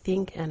to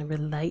think and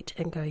relate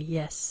and go,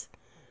 yes,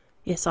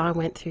 I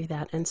went through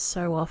that. And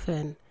so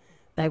often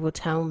they will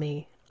tell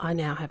me, I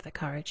now have the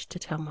courage to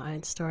tell my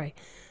own story.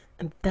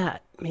 And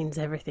that means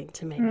everything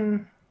to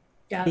me.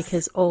 Yes.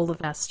 Because all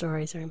of our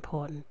stories are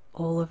important.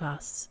 All of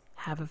us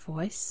have a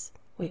voice.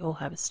 We all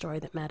have a story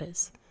that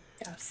matters.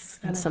 Yes.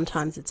 And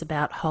sometimes it's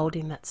about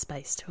holding that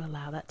space to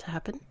allow that to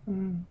happen.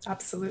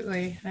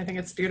 Absolutely. I think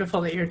it's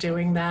beautiful that you're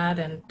doing that,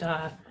 and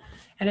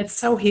it's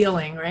so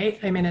healing, right?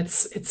 I mean,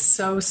 it's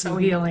so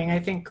healing. I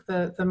think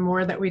the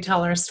more that we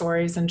tell our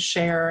stories and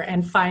share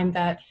and find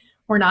that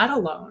we're not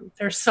alone.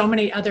 There's so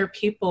many other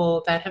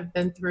people that have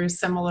been through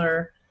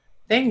similar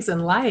things in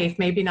life,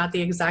 maybe not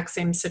the exact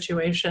same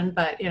situation,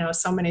 but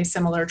so many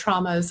similar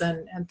traumas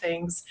and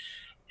things.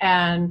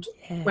 And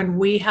when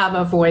we have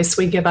a voice,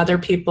 we give other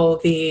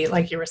people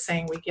like you were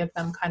saying, we give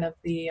them kind of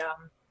the,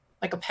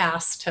 like a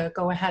pass to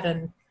go ahead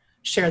and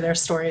share their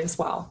story as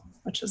well,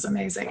 which is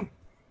amazing.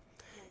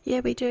 Yeah,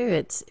 we do.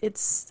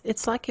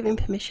 It's like giving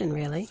permission,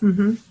 really.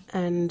 Mm-hmm.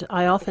 And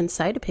I often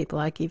say to people,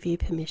 I give you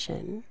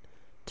permission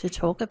to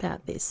talk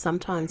about this.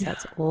 Sometimes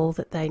that's all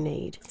that they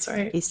need. That's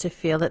right. Is to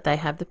feel that they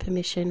have the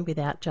permission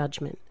without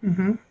judgment.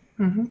 Mm-hmm.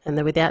 And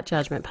the without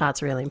judgment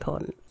part's really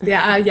important.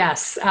 Yeah,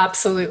 yes,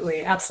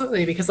 absolutely.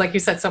 Absolutely. Because like you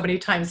said, so many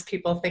times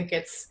people think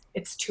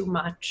it's too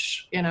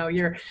much. You know,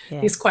 Yeah.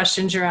 these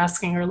questions you're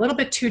asking are a little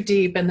bit too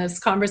deep, and this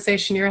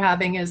conversation you're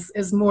having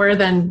is more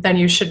than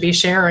you should be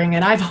sharing.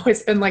 And I've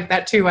always been like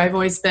that too. I've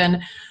always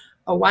been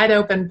a wide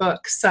open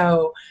book.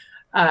 So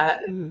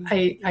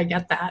I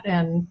get that.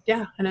 And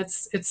yeah, and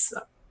it's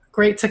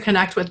great to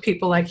connect with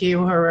people like you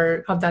who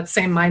are of that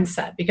same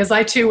mindset, because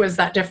I too was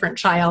that different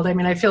child. I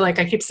mean, I feel like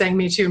I keep saying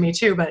me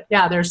too, but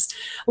yeah, there's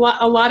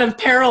a lot of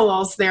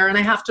parallels there. And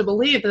I have to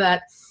believe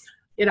that,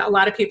 you know, a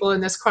lot of people in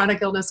this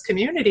chronic illness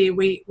community,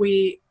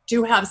 we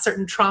do have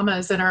certain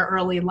traumas in our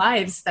early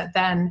lives that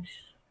then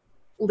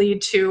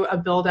lead to a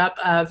buildup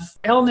of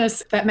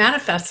illness that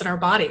manifests in our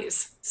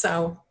bodies.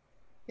 So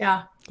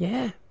yeah.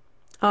 Yeah.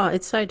 Oh,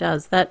 it so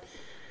does. That,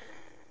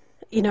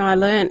 you know, I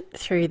learned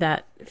through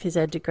that phys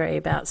ed degree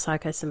about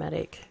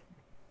psychosomatic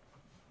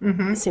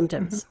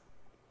symptoms.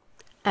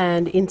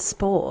 And in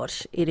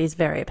sport, it is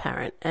very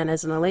apparent. And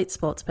as an elite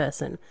sports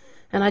person,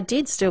 and I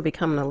did still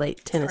become an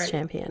elite tennis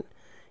champion,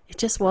 it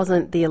just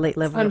wasn't the elite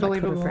level that I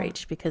could have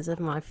reached because of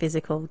my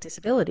physical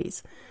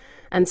disabilities.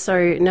 And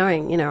so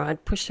knowing, you know,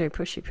 I'd push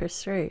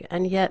through.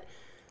 And yet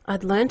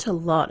I'd learned a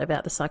lot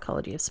about the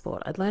psychology of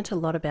sport. I'd learned a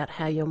lot about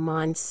how your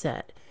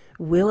mindset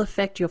will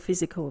affect your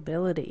physical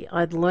ability.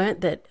 I'd learnt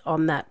that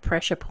on that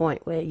pressure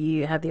point where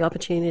you have the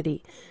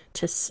opportunity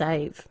to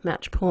save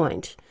match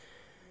point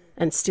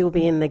and still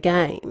be in the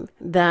game,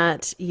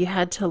 that you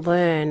had to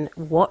learn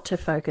what to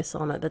focus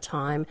on at the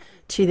time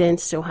to then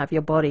still have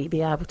your body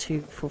be able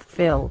to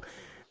fulfill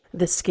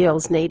the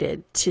skills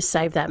needed to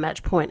save that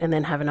match point and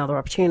then have another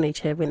opportunity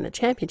to win the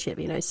championship,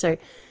 you know. So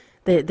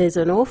there's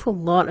an awful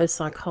lot of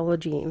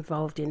psychology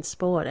involved in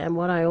sport. And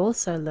what I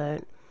also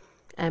learnt,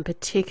 and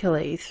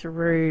particularly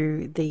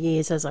through the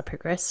years as I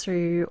progressed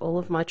through all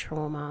of my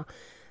trauma,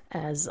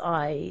 as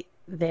I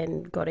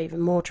then got even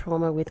more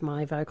trauma with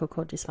my vocal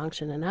cord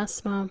dysfunction and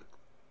asthma,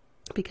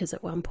 because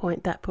at one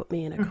point that put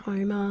me in a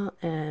coma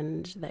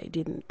and they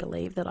didn't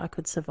believe that I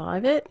could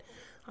survive it.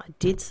 I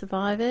did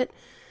survive it.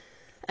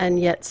 And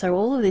yet, so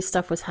all of this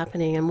stuff was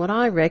happening. And what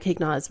I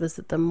recognized was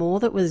that the more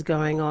that was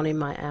going on in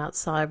my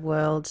outside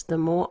world, the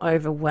more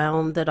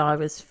overwhelmed that I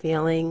was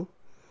feeling.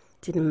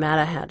 Didn't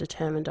matter how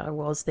determined I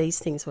was, these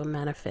things were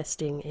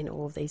manifesting in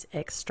all of these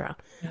extra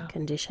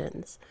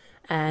conditions.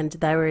 And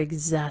they were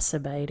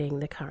exacerbating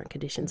the current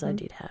conditions I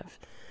did have.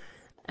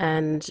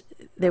 And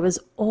there was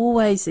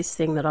always this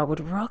thing that I would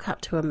rock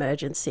up to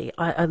emergency.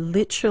 I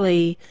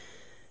literally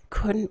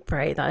couldn't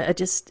breathe. I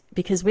just,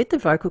 because with the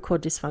vocal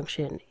cord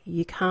dysfunction,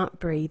 you can't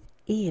breathe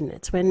in.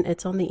 It's when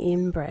it's on the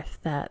in-breath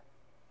that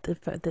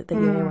the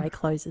airway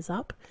closes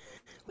up.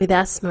 With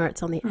asthma,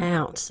 it's on the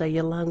out, so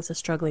your lungs are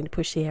struggling to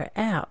push the air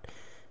out.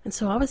 And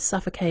so I was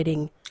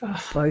suffocating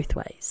both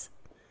ways.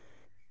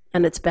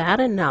 And it's bad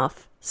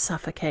enough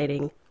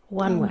suffocating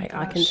one way,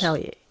 I can tell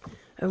you.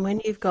 And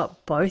when you've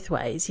got both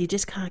ways, you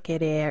just can't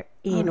get air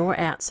in or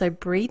out. So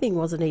breathing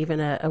wasn't even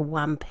a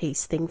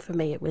one-piece thing for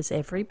me. It was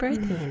every breath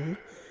in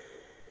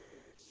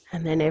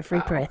and then every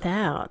breath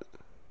out.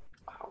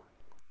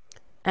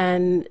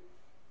 And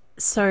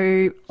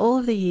so all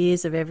of the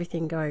years of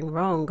everything going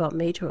wrong got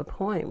me to a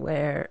point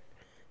where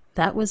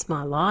that was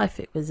my life.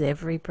 It was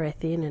every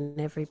breath in and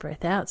every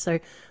breath out. So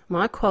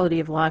my quality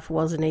of life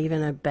wasn't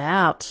even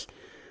about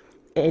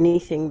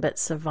anything but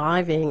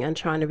surviving and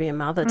trying to be a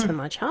mother to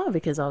my child,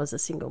 because I was a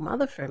single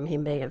mother from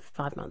him being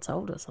 5 months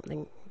old or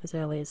something as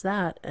early as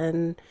that.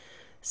 And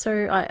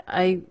so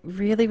I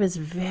really was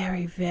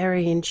very,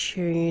 very in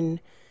tune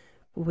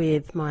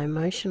with my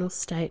emotional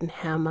state and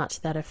how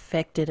much that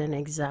affected and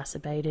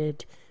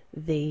exacerbated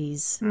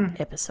these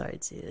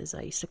episodes, as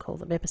I used to call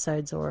them,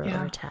 episodes or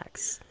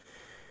attacks.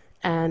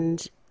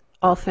 And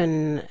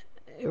often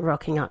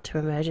rocking up to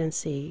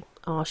emergency,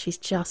 oh, she's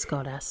just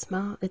got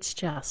asthma, it's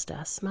just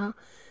asthma.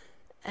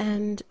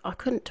 And I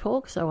couldn't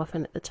talk so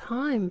often at the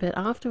time, but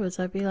afterwards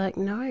I'd be like,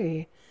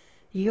 no,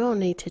 you all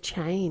need to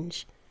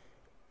change.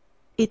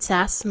 It's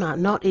asthma,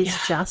 not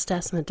it's just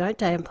asthma. Don't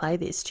downplay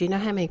this. Do you know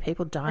how many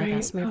people die of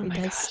asthma every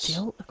day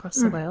still across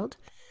the world?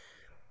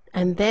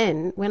 And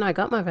then when I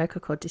got my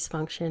vocal cord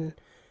dysfunction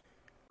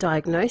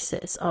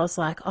diagnosis, I was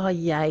like, oh,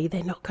 yay,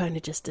 they're not going to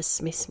just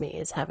dismiss me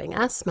as having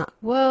asthma.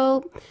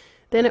 Well,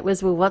 then it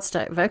was, well, what's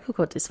vocal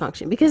cord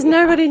dysfunction? Because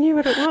nobody knew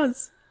what it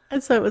was.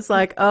 And so it was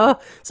like, oh,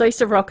 so I used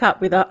to rock up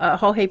with a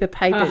whole heap of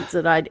papers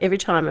that every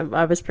time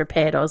I was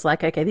prepared, I was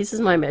like, okay, this is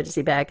my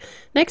emergency bag.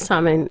 Next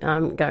time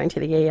I'm going to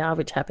the ER,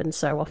 which happens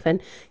so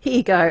often, here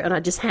you go. And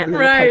I just hand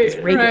them the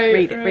papers,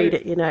 read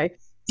it, you know,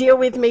 deal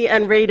with me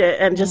and read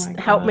it and just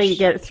help me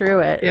get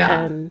through it.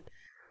 And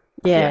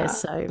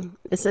so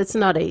it's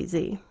not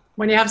easy.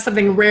 When you have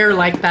something rare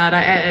like that,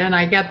 and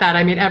I get that.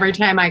 I mean, every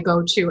time I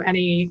go to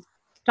any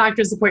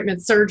doctor's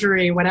appointment,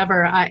 surgery,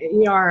 whatever,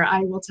 ER, I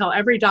will tell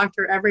every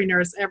doctor, every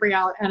nurse, every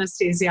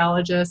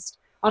anesthesiologist,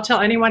 I'll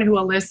tell anyone who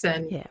will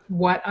listen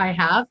what I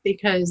have,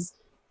 because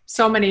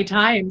so many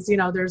times, you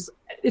know,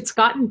 it's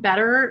gotten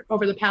better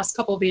over the past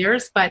couple of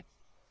years, but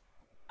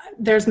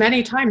there's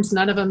many times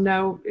none of them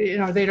know,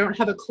 they don't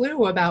have a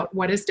clue about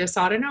what is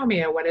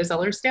dysautonomia, what is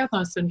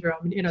Ehlers-Danlos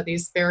syndrome,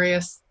 these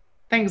various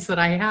things that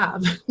I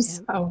have. Yeah.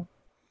 So,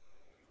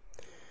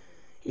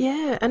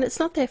 Yeah, and it's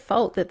not their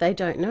fault that they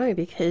don't know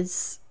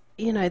because,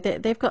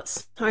 they've got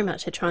so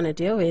much they're trying to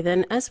deal with.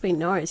 And as we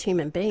know, as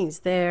human beings,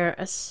 there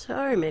are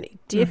so many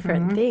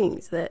different mhm.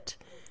 things that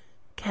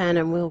can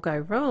and will go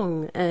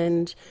wrong.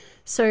 And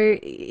so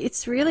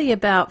it's really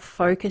about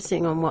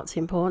focusing on what's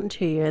important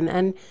to you.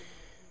 And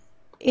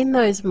in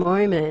those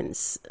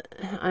moments,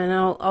 and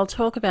I'll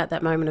talk about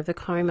that moment of the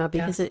coma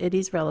because Yes. it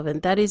is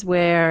relevant. That is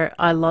where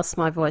I lost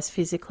my voice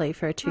physically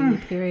for a 2 year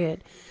Mm.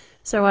 period.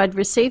 So I'd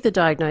received the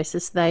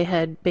diagnosis. They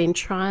had been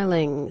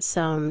trialing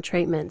some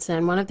treatments,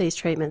 and one of these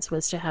treatments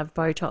was to have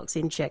Botox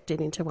injected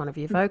into one of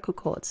your vocal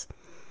cords.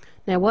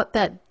 Now, what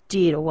that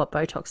did, or what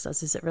Botox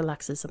does, is it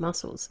relaxes the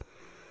muscles.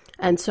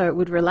 And so it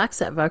would relax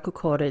that vocal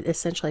cord, it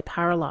essentially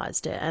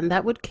paralyzed it, and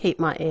that would keep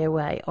my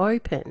airway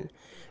open,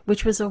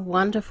 which was a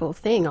wonderful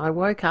thing. I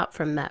woke up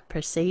from that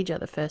procedure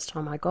the first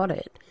time I got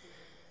it,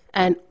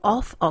 and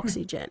off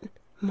oxygen.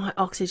 My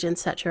oxygen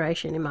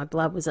saturation in my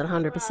blood was at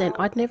 100%.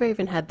 Wow. I'd never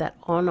even had that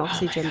on Oh my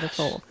oxygen gosh.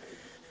 before.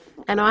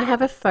 And I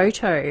have a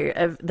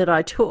photo that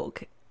I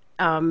took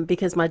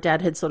because my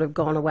dad had sort of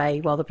gone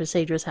away while the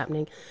procedure was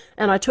happening.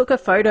 And I took a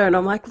photo and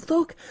I'm like,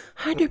 look,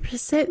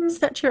 100%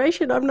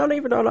 saturation. I'm not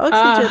even on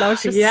oxygen. I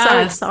was just so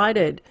Yes.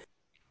 excited.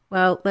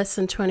 Well, less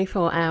than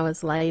 24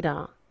 hours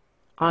later,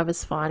 I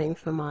was fighting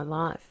for my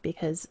life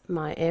because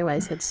my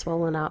airways had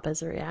swollen up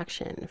as a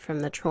reaction from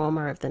the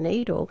trauma of the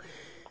needle.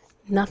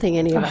 Nothing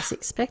any of us Oh,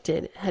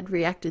 expected had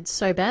reacted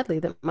so badly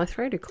that my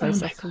throat had oh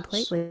closed my off gosh.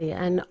 completely.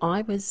 And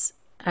I was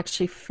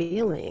actually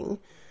feeling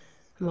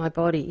my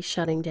body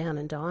shutting down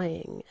and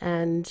dying.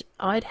 And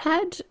I'd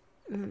had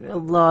a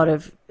lot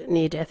of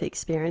near death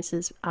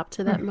experiences up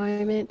to that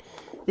moment.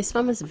 This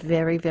one was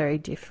very, very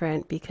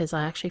different because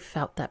I actually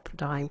felt that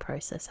dying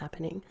process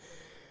happening.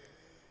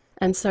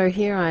 And so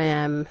here I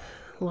am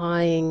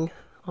lying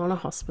on a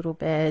hospital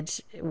bed,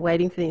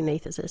 waiting for the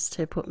anaesthetist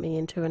to put me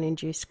into an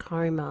induced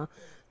coma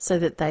so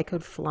that they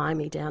could fly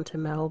me down to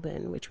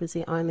Melbourne, which was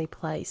the only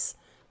place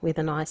with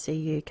an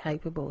ICU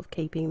capable of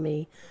keeping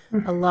me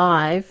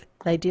alive.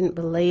 They didn't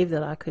believe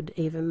that I could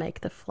even make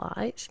the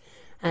flight,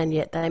 and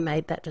yet they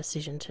made that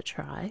decision to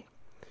try.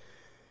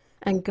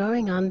 And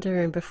going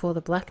under and before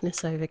the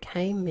blackness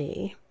overcame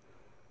me,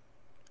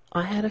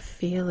 I had a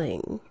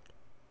feeling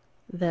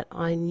that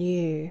I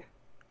knew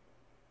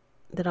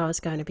that I was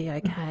going to be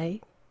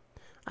okay.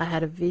 I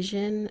had a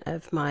vision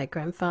of my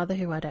grandfather,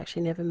 who I'd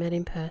actually never met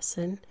in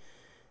person,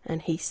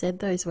 and he said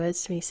those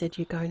words to me. He said,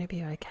 "You're going to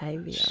be okay,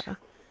 Vera."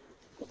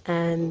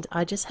 And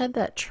I just had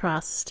that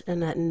trust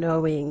and that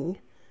knowing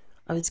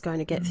I was going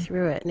to get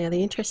through it. Now,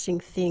 the interesting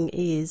thing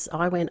is,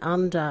 I went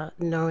under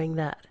knowing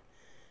that,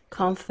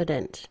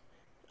 confident.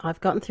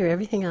 I've gotten through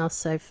everything else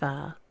so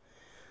far.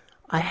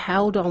 I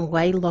held on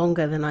way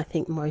longer than I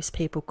think most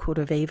people could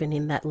have, even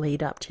in that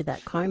lead up to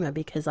that coma,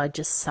 because I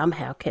just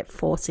somehow kept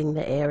forcing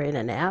the air in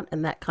and out.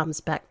 And that comes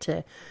back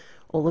to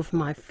all of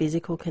my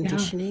physical Yeah.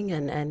 conditioning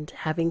and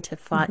having to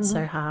fight Hmm.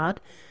 so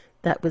hard.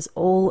 That was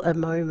all a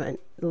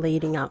moment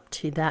leading up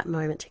to that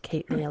moment to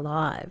keep me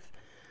alive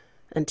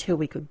until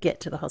we could get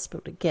to the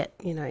hospital to get,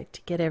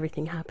 to get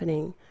everything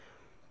happening.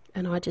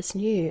 And I just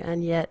knew.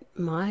 And yet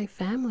my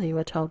family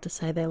were told to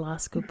say their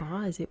last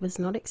goodbyes. It was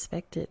not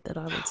expected that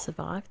I would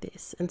survive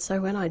this. And so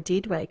when I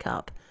did wake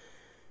up,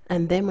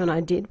 and then when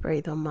I did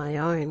breathe on my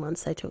own,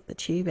 once they took the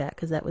tube out,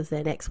 because that was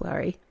their next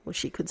worry, well,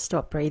 she could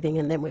stop breathing,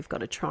 and then we've got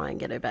to try and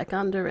get her back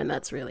under, and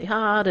that's really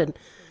hard. And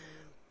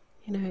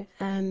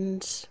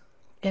and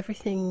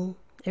everything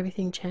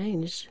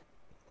changed.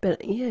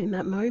 But yeah, in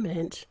that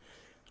moment,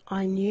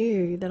 I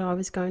knew that I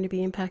was going to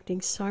be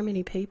impacting so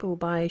many people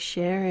by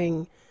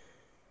sharing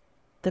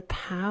the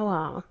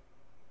power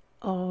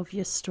of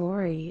your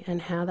story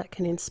and how that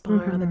can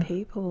inspire other Hmm.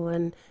 people,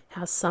 and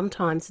how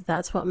sometimes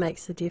that's what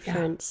makes the Yeah.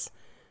 difference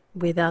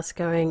with us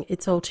going,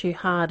 it's all too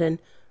hard, and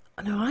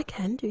no, I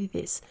can do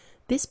this.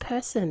 This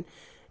person,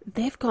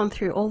 they've gone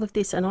through all of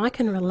this, and I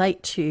can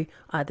relate to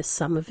either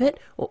some of it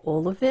or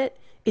all of it.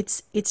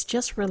 It's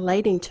just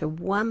relating to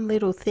one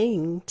little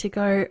thing to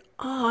go,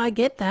 oh, I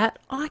get that.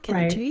 I can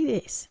Right. do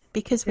this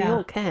because we Yeah.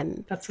 all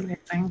can, That's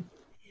amazing.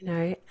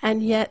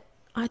 and yet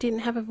I didn't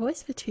have a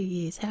voice for 2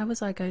 years. How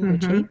was I going to Hmm.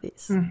 achieve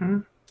this? Hmm.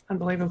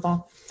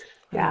 Unbelievable.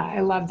 Yeah, Wow. I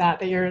love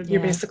that. You're Yeah.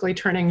 basically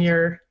turning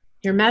your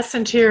mess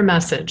into your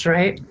message,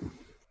 right?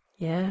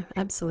 Yeah,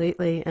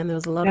 absolutely. And there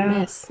was a lot of Yeah.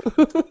 mess.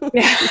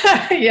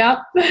 Yeah. Yep.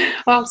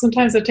 Well,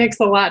 sometimes it takes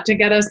a lot to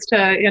get us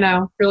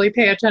to, really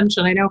pay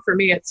attention. I know for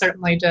me, it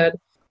certainly did.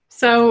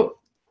 So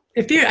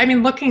I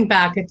mean, looking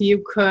back, if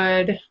you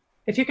could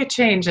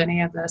change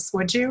any of this,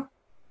 would you?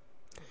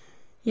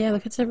 Yeah,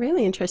 look, it's a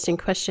really interesting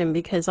question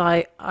because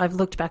I've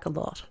looked back a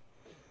lot.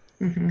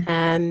 Hmm.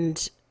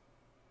 And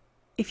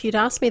if you'd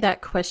asked me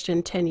that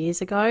question 10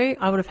 years ago,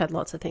 I would have had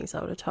lots of things I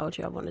would have told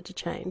you I wanted to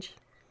change.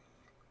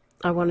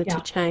 I wanted to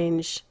Yeah.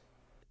 change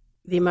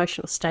the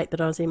emotional state that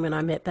I was in when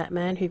I met that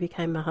man who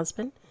became my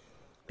husband,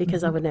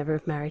 because I Hmm. would never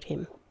have married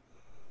him.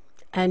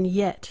 And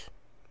yet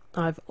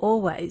I've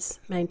always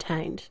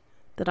maintained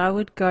that I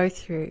would go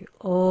through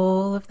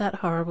all of that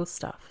horrible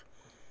stuff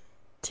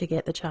to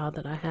get the child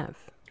that I have.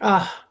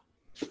 Oh,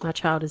 My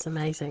child is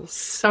amazing.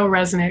 so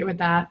resonate with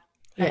that.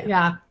 Yeah.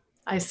 Yeah.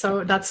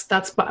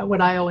 That's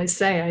what I always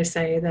say. I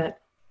say that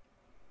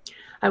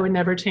I would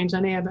never change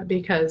any of it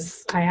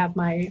because I have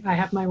my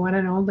one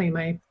and only,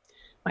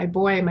 my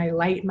boy, my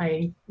light,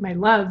 my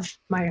love,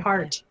 my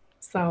heart.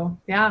 So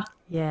yeah.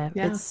 Yeah.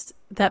 It's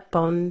that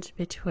bond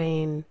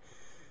between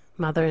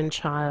mother and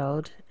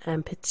child,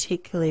 and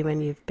particularly when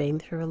you've been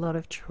through a lot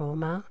of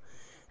trauma.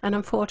 And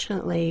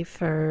unfortunately,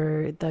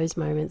 for those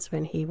moments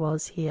when he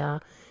was here,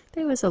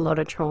 there was a lot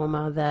of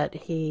trauma that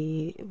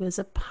he was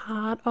a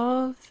part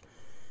of,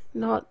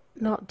 not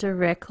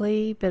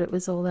directly, but it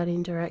was all that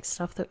indirect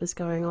stuff that was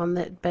going on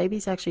that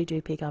babies actually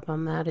do pick up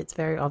on that. It's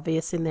very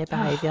obvious in their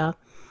behaviour.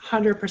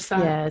 100%.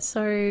 Yeah,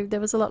 so there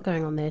was a lot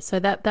going on there. So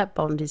that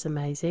bond is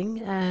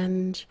amazing.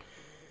 And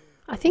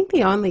I think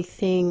the only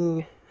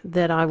thing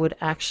that I would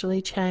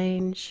actually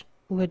change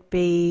would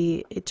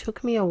be, it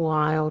took me a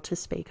while to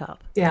speak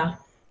up. Yeah.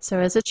 So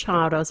as a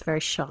child, I was very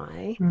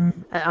shy.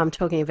 I'm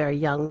talking a very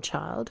young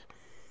child.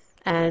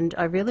 And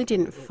I really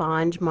didn't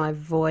find my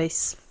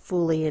voice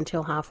fully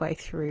until halfway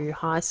through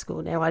high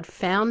school. Now, I'd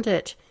found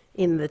it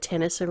in the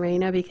tennis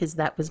arena because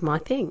that was my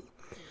thing.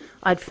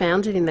 I'd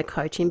found it in the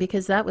coaching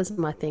because that was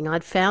my thing.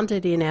 I'd found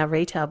it in our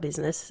retail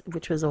business,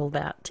 which was all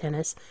about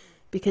tennis,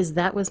 because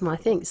that was my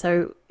thing.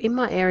 So in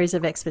my areas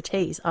of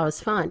expertise, I was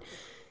fine.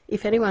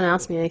 If anyone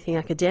asked me anything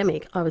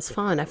academic, I was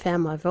fine. I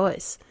found my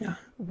voice. Yeah.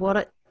 What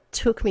it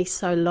took me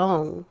so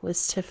long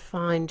was to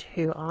find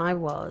who I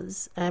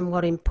was and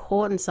what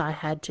importance I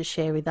had to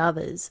share with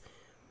others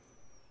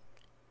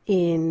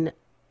in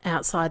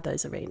outside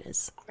those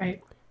arenas.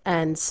 Right.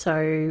 And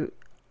so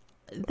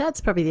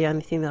that's probably the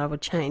only thing that I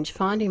would change,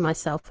 finding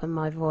myself and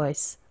my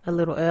voice a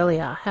little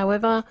earlier.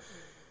 However,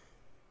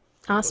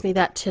 ask me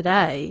that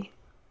today,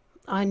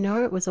 I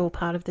know it was all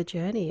part of the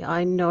journey.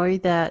 I know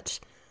that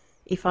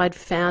if I'd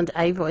found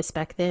a voice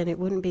back then, it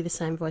wouldn't be the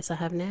same voice I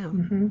have now.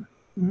 Mm-hmm.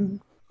 Mm-hmm.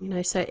 You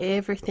know, so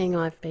everything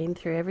I've been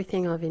through,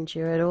 everything I've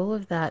endured, all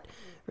of that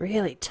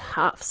really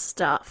tough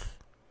stuff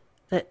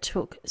that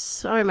took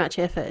so much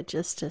effort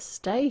just to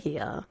stay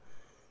here,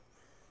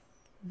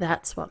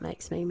 that's what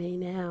makes me me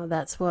now.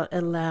 That's what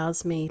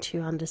allows me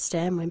to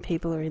understand when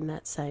people are in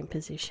that same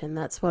position.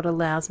 That's what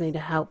allows me to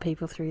help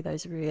people through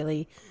those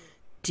really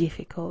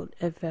difficult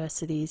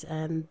adversities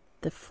and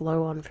the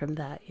flow on from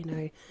that, you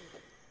know,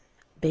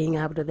 being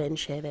able to then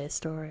share their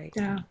story.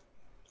 Yeah.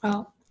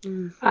 Well,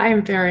 I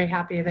am very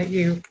happy that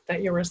you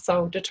were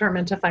so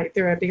determined to fight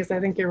through it, because I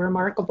think you're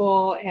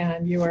remarkable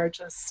and you are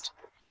just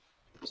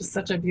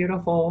such a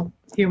beautiful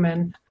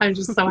human. I'm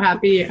just so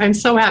happy. I'm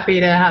so happy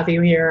to have you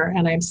here,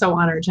 and I'm so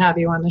honored to have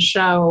you on the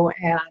show,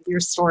 and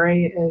your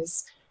story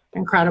is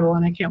incredible,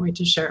 and I can't wait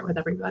to share it with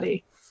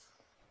everybody.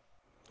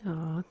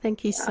 Oh,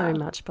 thank you so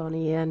much,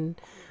 Bonnie.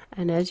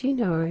 And as you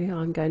know,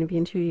 I'm going to be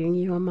interviewing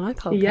you on my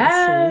podcast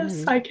Yes,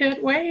 soon. I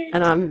can't wait.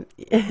 And I'm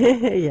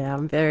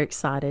I'm very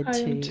excited I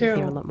to hear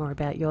a lot more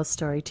about your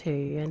story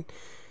too.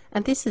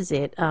 And this is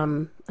it. I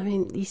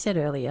mean, you said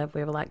earlier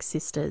we were like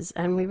sisters,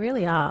 and we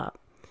really are.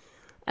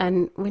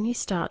 And when you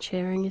start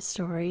sharing your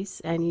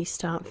stories and you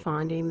start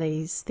finding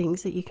these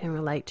things that you can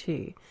relate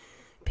to,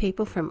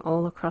 people from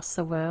all across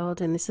the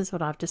world, and this is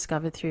what I've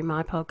discovered through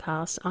my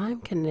podcast,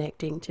 I'm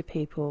connecting to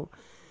people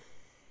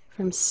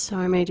from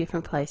so many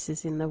different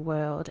places in the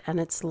world, and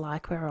it's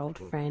like we're old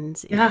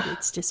friends.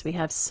 It's just we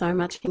have so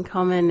much in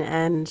common,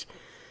 and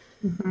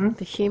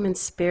the human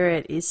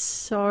spirit is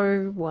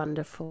so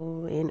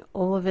wonderful in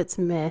all of its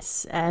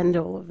mess and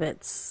all of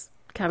its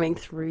coming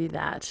through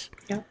that.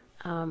 Yeah.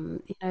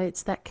 You know,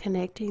 it's that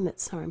connecting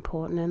that's so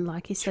important, and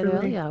like you said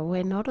earlier,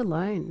 we're not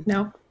alone.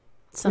 No.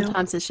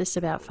 Sometimes it's just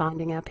about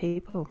finding our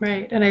people.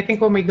 Right. And I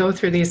think when we go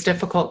through these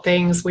difficult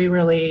things, we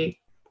really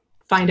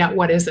find out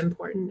what is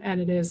important,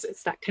 and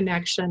it's that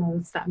connection, and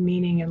it's that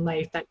meaning in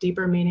life, that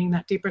deeper meaning,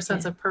 that deeper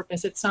sense of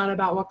purpose. It's not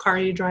about what car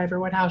you drive or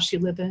what house you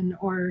live in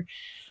or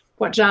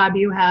what job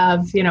you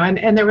have, you know,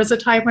 and there was a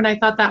time when I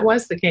thought that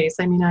was the case.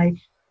 I mean, I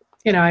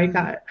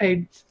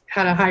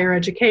had a higher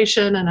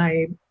education,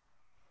 and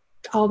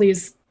all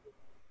these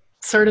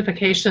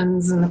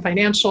certifications in the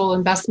financial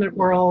investment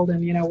world,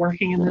 and, you know,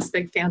 working in this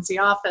big fancy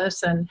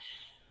office, and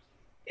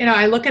you know,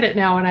 I look at it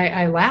now and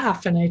I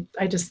laugh, and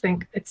I just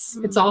think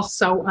it's all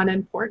so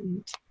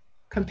unimportant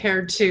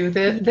compared to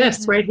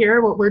this right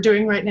here, what we're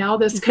doing right now.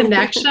 This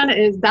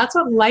connection that's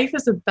what life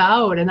is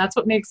about, and that's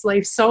what makes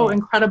life so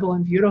incredible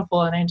and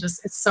beautiful. And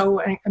it's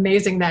so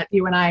amazing that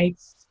you and I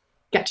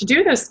get to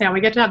do this now.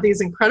 We get to have these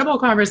incredible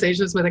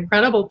conversations with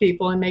incredible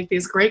people and make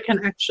these great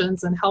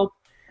connections and help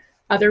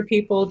other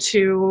people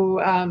to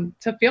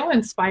feel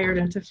inspired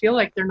and to feel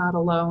like they're not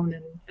alone.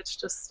 And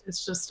it's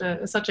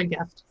such a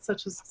gift,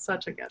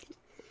 such a gift.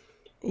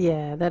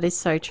 Yeah, that is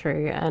so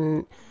true.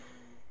 And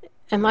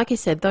like you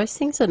said, those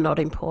things are not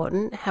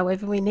important.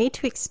 However, we need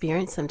to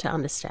experience them to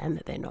understand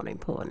that they're not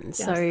important.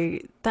 Yes. So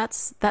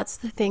that's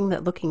the thing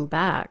that, looking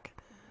back,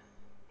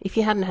 if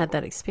you hadn't had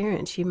that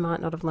experience, you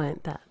might not have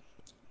learnt that.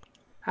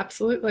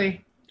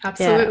 Absolutely.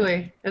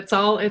 Absolutely. Yeah. It's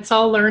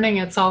all learning,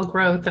 it's all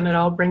growth, and it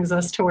all brings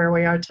us to where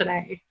we are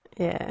today.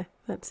 Yeah,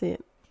 that's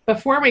it.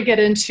 Before we get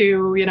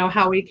into,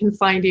 how we can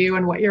find you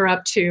and what you're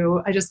up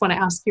to, I just want to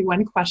ask you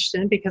one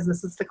question, because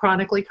this is the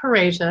Chronically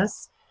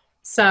Courageous.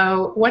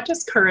 So what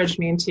does courage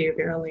mean to you,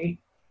 Vera-Lee?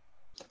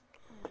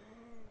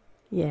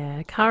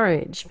 Yeah,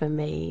 courage for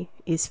me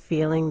is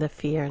feeling the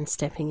fear and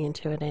stepping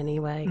into it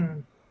anyway.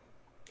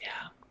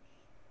 Yeah.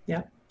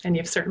 Yep. And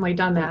you've certainly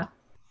done that.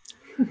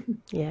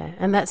 Yeah,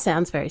 and that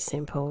sounds very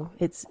simple.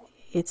 It's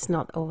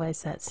not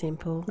always that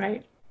simple.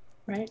 Right.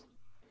 Right.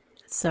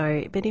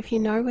 So, but if you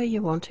know where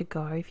you want to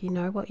go, if you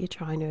know what you're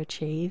trying to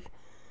achieve,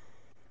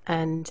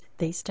 and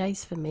these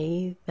days for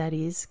me, that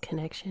is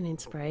connection,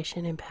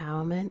 inspiration,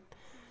 empowerment.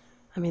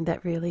 I mean,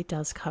 that really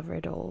does cover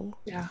it all.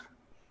 Yeah.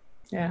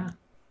 Yeah.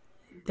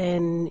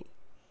 Then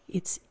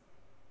it's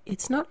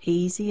not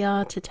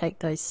easier to take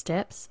those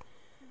steps,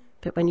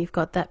 but when you've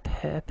got that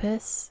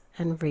purpose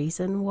and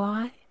reason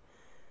why,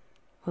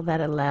 well,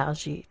 that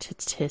allows you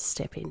to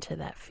step into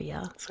that fear.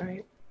 That's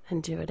right.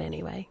 And do it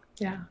anyway.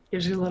 Yeah,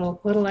 gives you a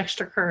little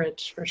extra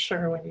courage for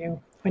sure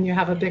when you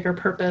have a bigger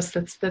purpose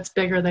that's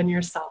bigger than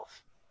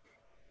yourself.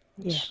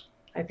 Yeah,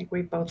 I think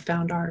we've both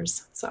found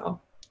ours, so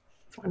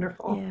it's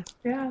wonderful.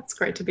 Yeah, it's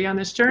great to be on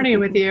this journey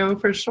with you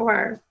for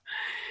sure.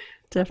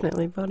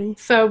 Definitely, buddy.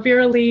 So,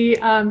 Vera-Lee,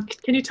 can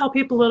you tell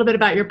people a little bit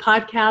about your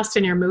podcast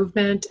and your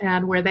movement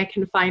and where they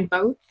can find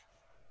both?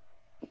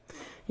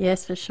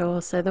 Yes, for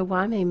sure. So the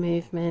Why Me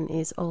movement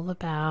is all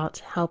about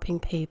helping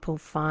people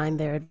find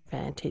their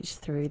advantage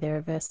through their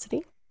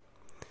adversity.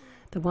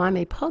 The Why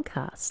Me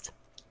podcast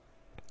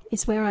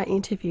is where I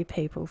interview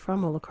people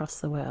from all across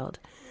the world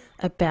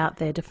about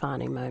their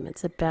defining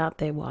moments, about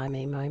their Why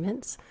Me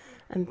moments,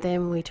 and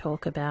then we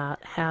talk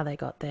about how they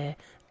got there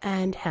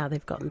and how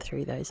they've gotten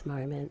through those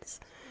moments.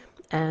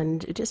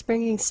 And just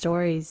bringing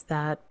stories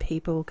that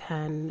people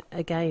can,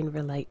 again,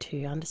 relate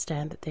to,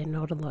 understand that they're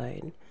not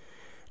alone,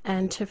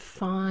 and to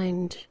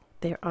find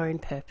their own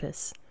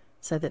purpose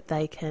so that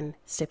they can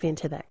step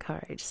into that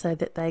courage, so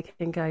that they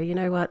can go, you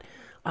know what,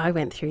 I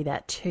went through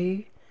that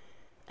too,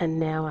 and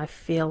now I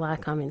feel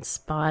like I'm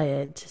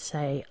inspired to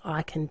say,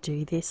 I can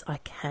do this, I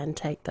can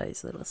take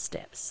those little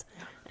steps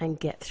and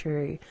get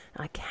through.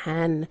 I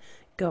can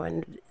go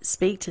and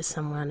speak to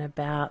someone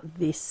about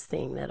this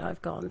thing that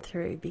I've gone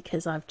through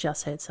because I've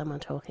just heard someone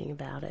talking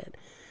about it.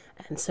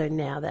 And so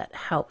now that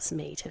helps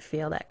me to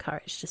feel that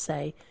courage to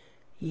say,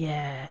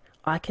 yeah,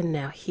 I can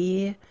now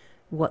hear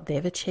what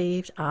they've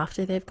achieved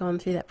after they've gone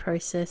through that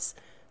process.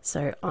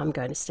 So I'm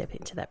going to step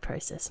into that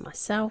process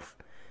myself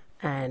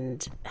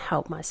and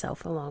help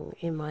myself along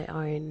in my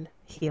own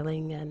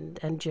healing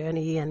and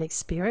journey and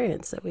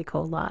experience that we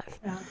call life.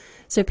 Yeah.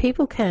 So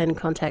people can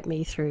contact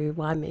me through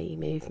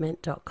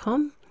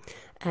whymemovement.com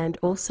and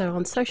also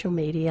on social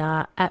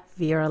media at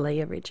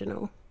Vera-Lee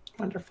Original.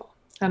 Wonderful.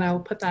 And I will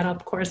put that,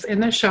 of course, in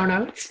the show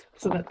notes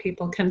so that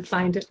people can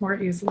find it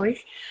more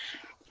easily.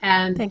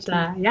 And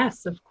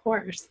yes, of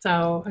course.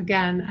 So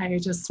again, I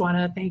just want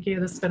to thank you.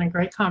 This has been a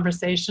great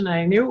conversation.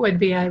 I knew it would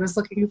be. I was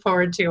looking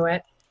forward to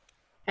it.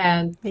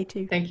 And me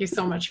too. Thank you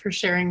so much for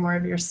sharing more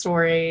of your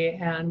story.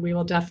 And we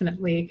will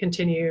definitely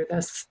continue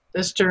this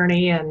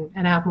journey and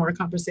have more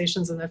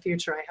conversations in the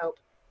future, I hope.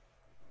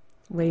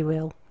 We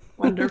will.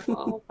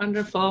 Wonderful.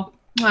 Wonderful.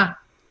 Mwah.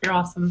 You're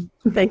awesome.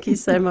 Thank you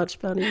so much,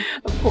 Bunny.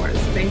 Of course.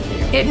 Thank you.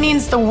 It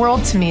means the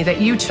world to me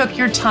that you took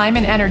your time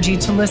and energy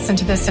to listen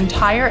to this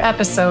entire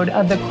episode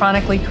of The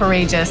Chronically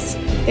Courageous.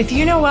 If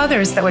you know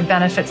others that would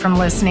benefit from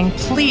listening,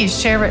 please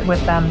share it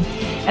with them.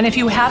 And if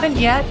you haven't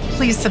yet,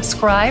 please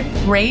subscribe,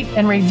 rate,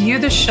 and review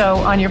the show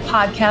on your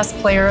podcast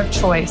player of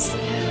choice.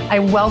 I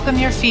welcome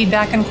your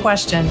feedback and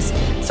questions,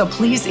 so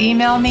please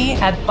email me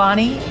at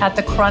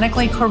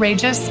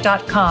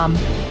bonnie@thechronicallycourageous.com.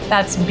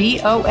 That's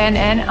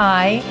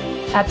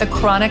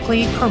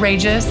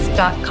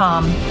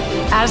BONNI@thechronicallycourageous.com.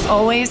 As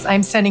always,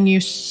 I'm sending you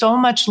so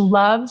much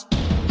love,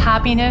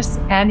 happiness,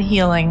 and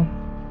healing.